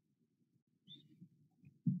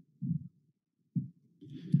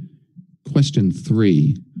 Question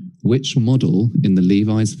 3. Which model in the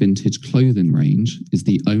Levi's vintage clothing range is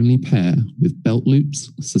the only pair with belt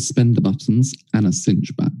loops, suspender buttons, and a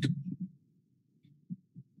cinch back?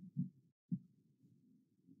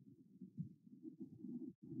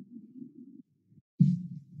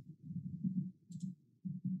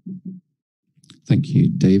 Thank you,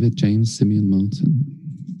 David James Simeon Martin.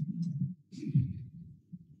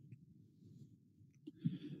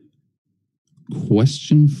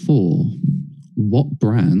 Question 4. What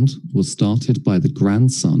brand was started by the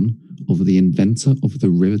grandson of the inventor of the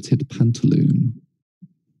riveted pantaloon?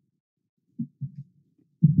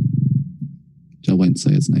 I won't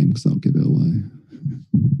say his name because I'll give it away.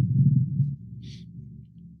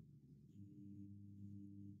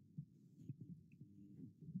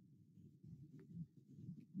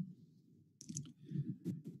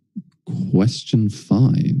 Question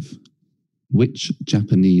 5. Which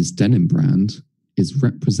Japanese denim brand is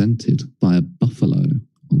represented by a buffalo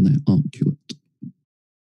on their arcuate?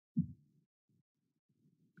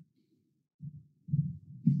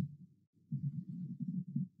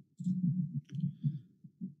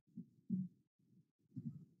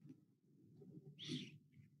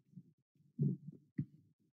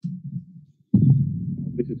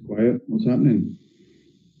 This is quiet. What's happening?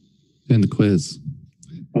 Doing the quiz.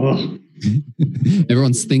 Oh.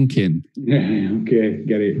 Everyone's thinking. Yeah, okay,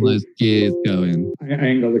 get it. Those gears going. I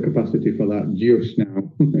ain't got the capacity for that just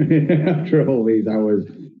now. After all these hours.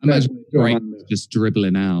 Imagine brain just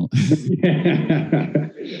dribbling out. Yeah.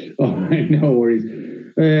 All right, no worries.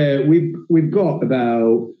 We've got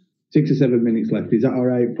about 6 or 7 minutes left. Is that all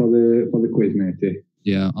right for the quiz, matey?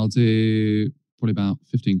 Yeah, I'll do probably about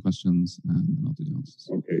 15 questions and then I'll do the answers.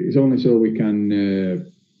 Okay, it's only so we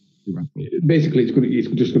can. Basically, it's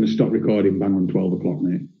just going to stop recording bang on 12 o'clock,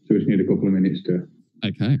 mate. So we just need a couple of minutes to.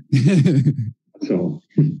 Okay. That's all.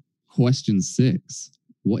 Question 6.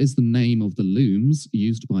 What is the name of the looms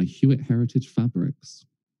used by Hewitt Heritage Fabrics?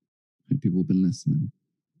 Hope you've all been listening.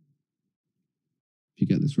 If If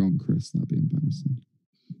you get this wrong, Chris, that'd be embarrassing.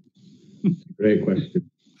 Great question.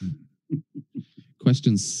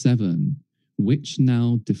 Question 7. Which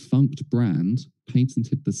now defunct brand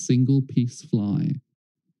patented the single piece fly?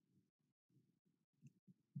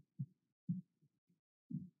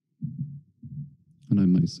 I know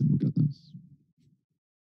Mason will get this.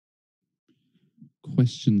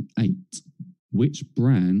 Question 8. Which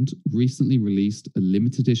brand recently released a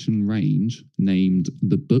limited edition range named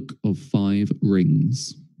the Book of 5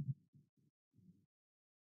 Rings?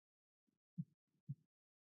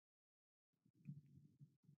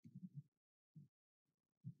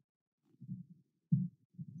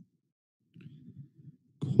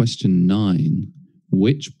 Question 9.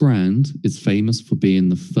 Which brand is famous for being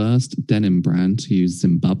the first denim brand to use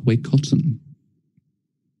Zimbabwe cotton?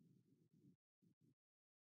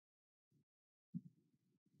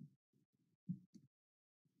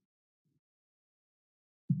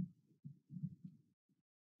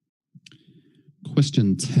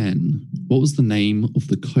 Question 10. What was the name of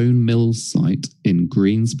the Cone Mills site in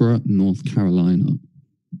Greensboro, North Carolina?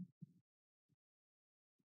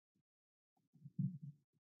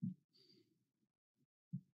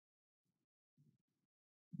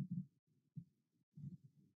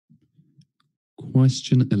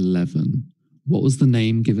 Question 11. What was the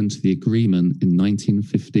name given to the agreement in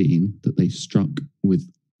 1915 that they struck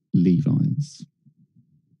with Levi's?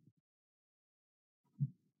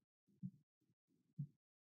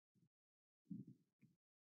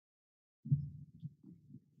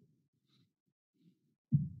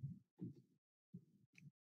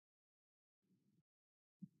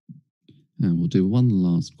 And we'll do one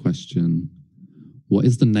last question. What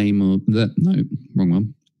is the name of the... No, wrong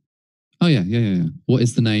one. Oh, yeah. What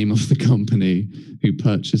is the name of the company who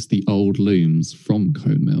purchased the old looms from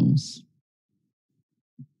Cone Mills?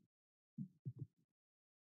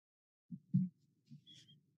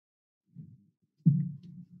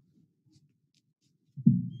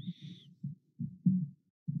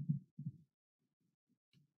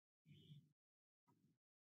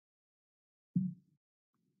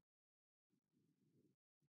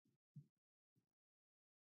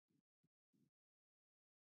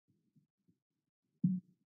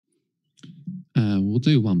 We'll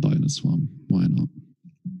do one bonus one. Why not?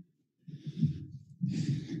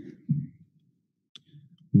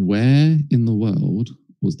 Where in the world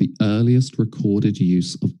was the earliest recorded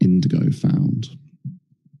use of indigo found?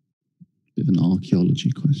 Bit of an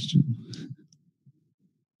archaeology question.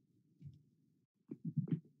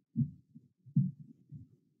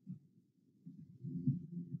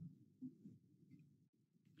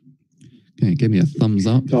 Okay, give me a thumbs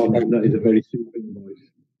up. Tom, that is a very soothing voice.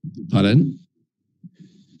 Pardon?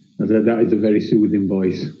 I said that is a very soothing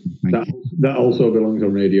voice. That also belongs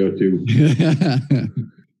on radio too.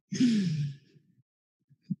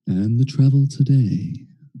 And the travel today.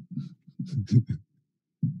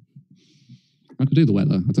 I could do the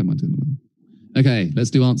weather. I don't mind doing the weather. Okay,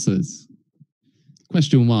 let's do answers.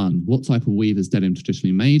 Question 1. What type of weave is denim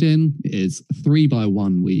traditionally made in? It is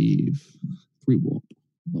 3x1 weave. 3 warp,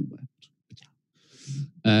 1 weft.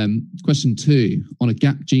 Question 2. On a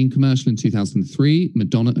Gap jean commercial in 2003,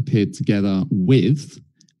 Madonna appeared together with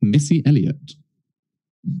Missy Elliott.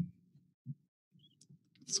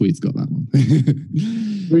 Sweet's got that one.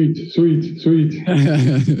 Sweet.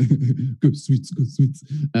 Good sweets.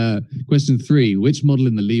 Question 3. Which model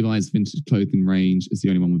in the Levi's vintage clothing range is the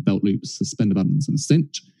only one with belt loops, suspender buttons, and a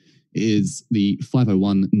cinch? It is the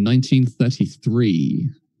 501 1933.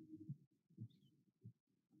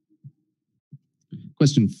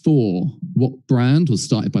 Question 4. What brand was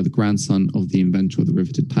started by the grandson of the inventor of the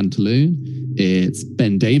riveted pantaloon? It's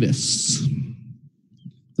Ben Davis.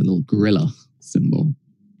 The little gorilla symbol.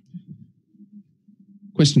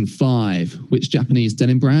 Question 5. Which Japanese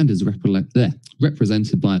denim brand is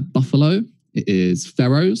represented by a buffalo? It is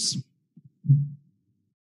Pharaoh's.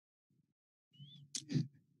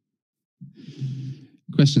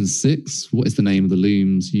 Question 6. What is the name of the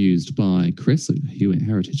looms used by Chris at Hewitt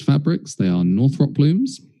Heritage Fabrics? They are Northrop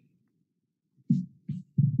looms.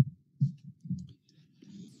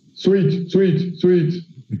 Sweet.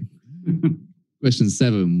 Question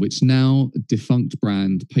 7. Which now defunct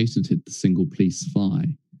brand patented the single piece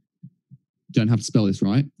fly? Don't have to spell this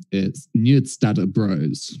right. It's Njudstadter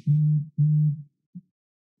Bros.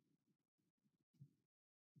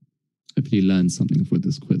 Hopefully you learned something with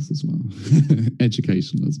this quiz as well.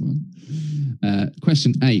 Educational as well.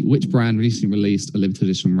 Question 8. Which brand recently released a limited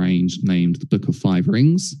edition range named the Book of 5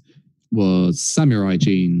 Rings? Was Samurai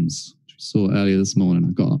Jeans, which we saw earlier this morning.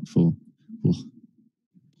 I got up for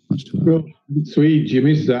Much too early. Well, sweet, you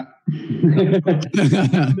missed that.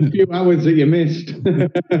 A few hours that you missed.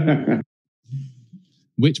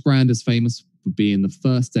 Which brand is famous for being the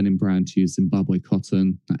first denim brand to use Zimbabwe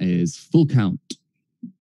cotton? That is full count.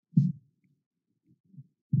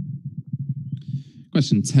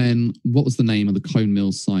 Question 10. What was the name of the Cone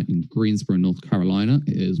Mills site in Greensboro, North Carolina?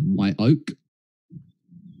 It is White Oak.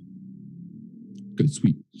 Go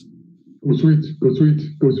sweet. Go sweet, go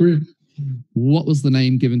sweet, go sweet. What was the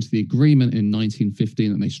name given to the agreement in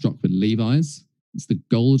 1915 that they struck with Levi's? It's the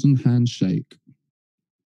Golden Handshake.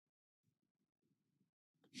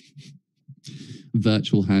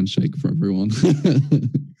 Virtual handshake for everyone.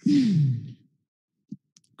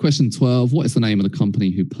 Question 12. What is the name of the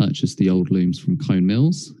company who purchased the old looms from Cone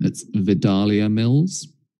Mills? It's Vidalia Mills.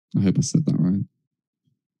 I hope I said that right.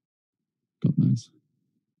 God knows.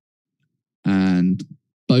 And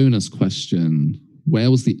bonus question.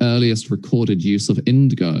 Where was the earliest recorded use of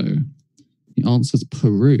indigo? The answer is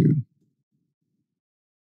Peru.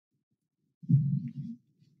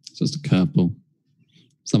 It's just a curveball.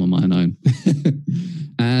 Some of might have known.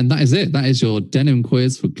 And that is it. That is your denim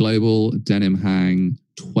quiz for Global Denim Hang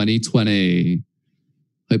 2020.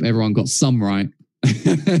 Hope everyone got some right.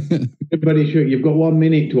 Everybody should. You've got 1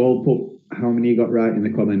 minute to all put how many you got right in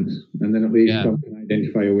the comments, and then at least Tom can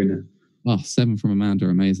identify a winner. Oh, 7 from Amanda.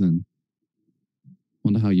 Amazing.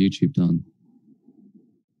 Wonder how YouTube done.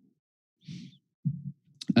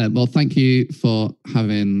 Well, thank you for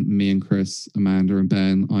having me and Chris, Amanda and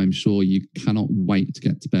Ben. I'm sure you cannot wait to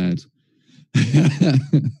get to bed.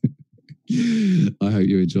 I hope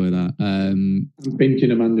you enjoy that. I'm pinching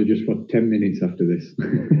Amanda just for 10 minutes after this.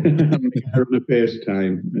 I'm on a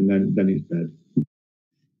FaceTime and then it's bed.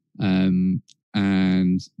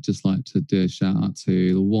 And just like to do a shout out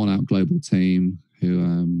to the Worn Out Global team who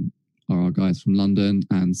are our guys from London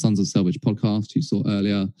and Sons of Selvedge podcast you saw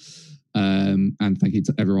earlier. And thank you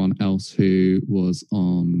to everyone else who was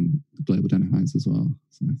on the Global Denim Hangs as well.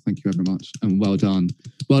 So thank you very much and well done.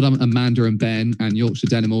 Well done, Amanda and Ben and Yorkshire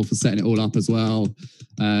Denim all for setting it all up as well.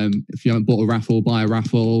 If you haven't bought a raffle, buy a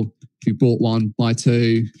raffle. If you bought one, buy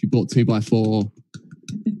two. If you bought 2, buy 4.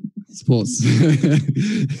 Sports. Just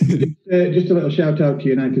a little shout out to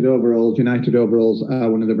United Overalls. United Overalls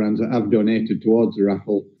are one of the brands that have donated towards the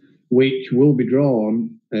raffle, which will be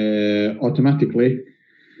drawn automatically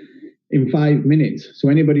in 5 minutes. So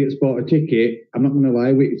anybody that's bought a ticket, I'm not going to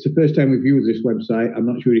lie, it's the first time we've used this website. I'm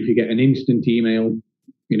not sure if you get an instant email,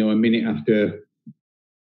 you know, a minute after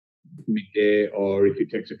midday, or if it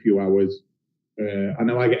takes a few hours. I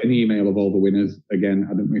know I get an email of all the winners. Again,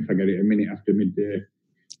 I don't know if I get it a minute after midday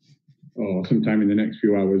or sometime in the next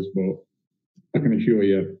few hours, but I can assure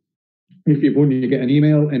you, if you've won, you get an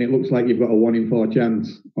email and it looks like you've got a 1 in 4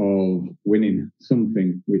 chance of winning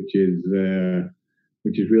something, which is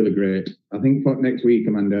really great. I think for next week,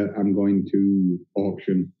 Amanda, I'm going to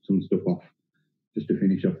auction some stuff off just to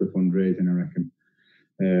finish off the fundraising, I reckon.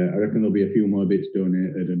 I reckon there'll be a few more bits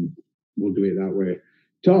donated and we'll do it that way.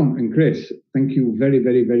 Tom and Chris, thank you very,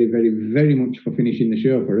 very, very, very, very much for finishing the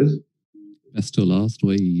show for us. Best till last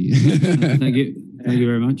week. Thank you. Thank you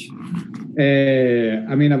very much.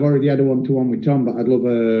 I mean, I've already had a one-to-one with Tom, but I'd love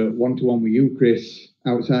a one-to-one with you, Chris,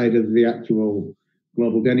 outside of the actual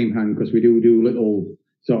Global Denim Hang, because we do little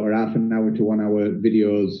sort of half an hour to 1 hour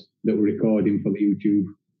videos that we're recording for the YouTube.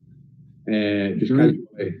 Just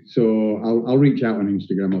casually. So I'll reach out on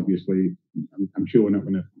Instagram, obviously. I'm sure we're not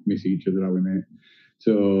going to miss each other, are we, mate?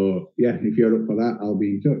 So, yeah, if you're up for that, I'll be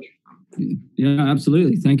in touch. Yeah,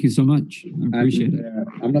 absolutely. Thank you so much. I appreciate it.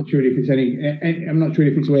 I'm not sure if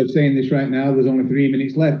it's a way of saying this right now. There's only 3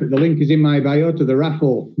 minutes left, but the link is in my bio to the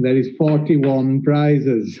raffle. There is 41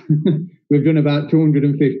 prizes. We've done about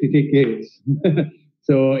 250 tickets.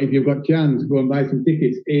 So if you've got a chance, go and buy some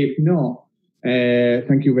tickets. If not,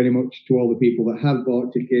 thank you very much to all the people that have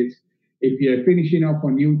bought tickets. If you're finishing off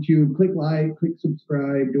on YouTube, click like, click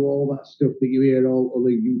subscribe, do all that stuff that you hear all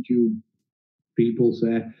other YouTube people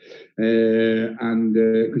say, and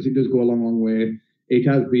because it does go a long, long way. It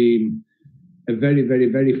has been a very, very,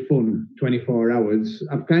 very fun 24 hours.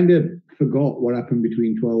 I've kind of forgot what happened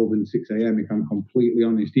between 12 and 6 a.m. if I'm completely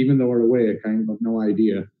honest. Even though we're awake, I ain't got no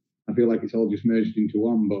idea. I feel like it's all just merged into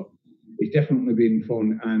one, but it's definitely been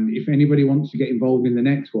fun. And if anybody wants to get involved in the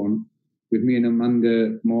next one with me and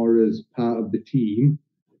Amanda more as part of the team,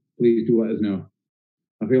 please do let us know.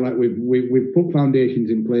 I feel like we've put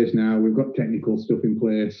foundations in place now. We've got technical stuff in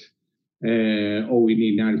place. All we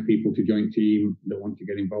need now is people to join team that want to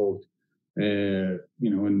get involved, you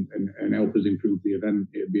know, and help us improve the event.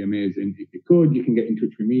 It'd be amazing. If you could, you can get in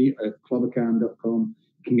touch with me at clobbercan.com.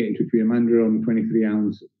 You can get in touch with Amanda on 23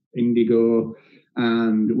 ounce indigo.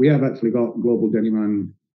 And we have actually got Global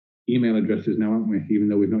Denim email addresses now, haven't we? Even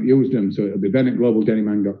though we've not used them. So it'll be Ben at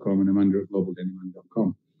globaldeniman.com and Amanda at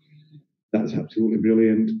globaldeniman.com. That's absolutely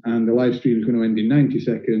brilliant. And the live stream is going to end in 90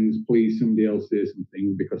 seconds. Please, somebody else say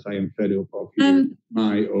something because I am fed up of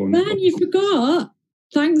my own. Man, you forgot.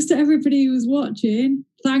 Thanks to everybody who was watching.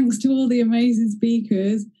 Thanks to all the amazing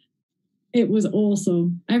speakers. It was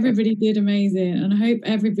awesome. Everybody did amazing. And I hope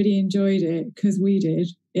everybody enjoyed it because we did.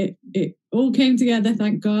 It all came together,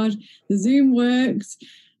 thank God. The Zoom worked.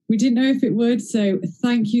 We didn't know if it would. So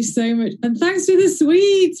thank you so much. And thanks to the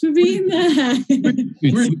Swedes for being there.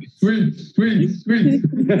 Swedes.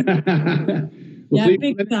 Yeah,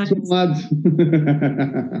 big thanks. Lads.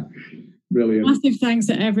 Brilliant. Massive thanks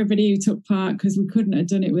to everybody who took part because we couldn't have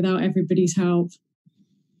done it without everybody's help.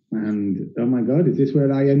 And oh my God, is this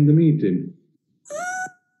where I end the meeting?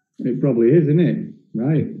 It probably is, isn't it?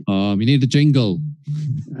 Right. We need a jingle.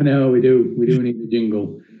 I know we do. We do need a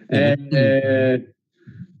jingle.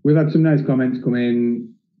 We've had some nice comments come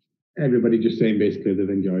in. Everybody just saying basically they've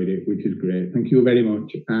enjoyed it, which is great. Thank you very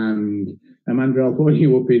much. And Amanda, I'll phone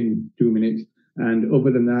you up in 2 minutes. And other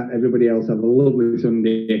than that, everybody else have a lovely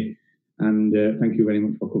Sunday. And thank you very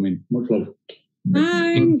much for coming. Much love.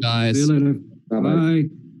 Bye. Guys. See you later. Bye-bye. Bye.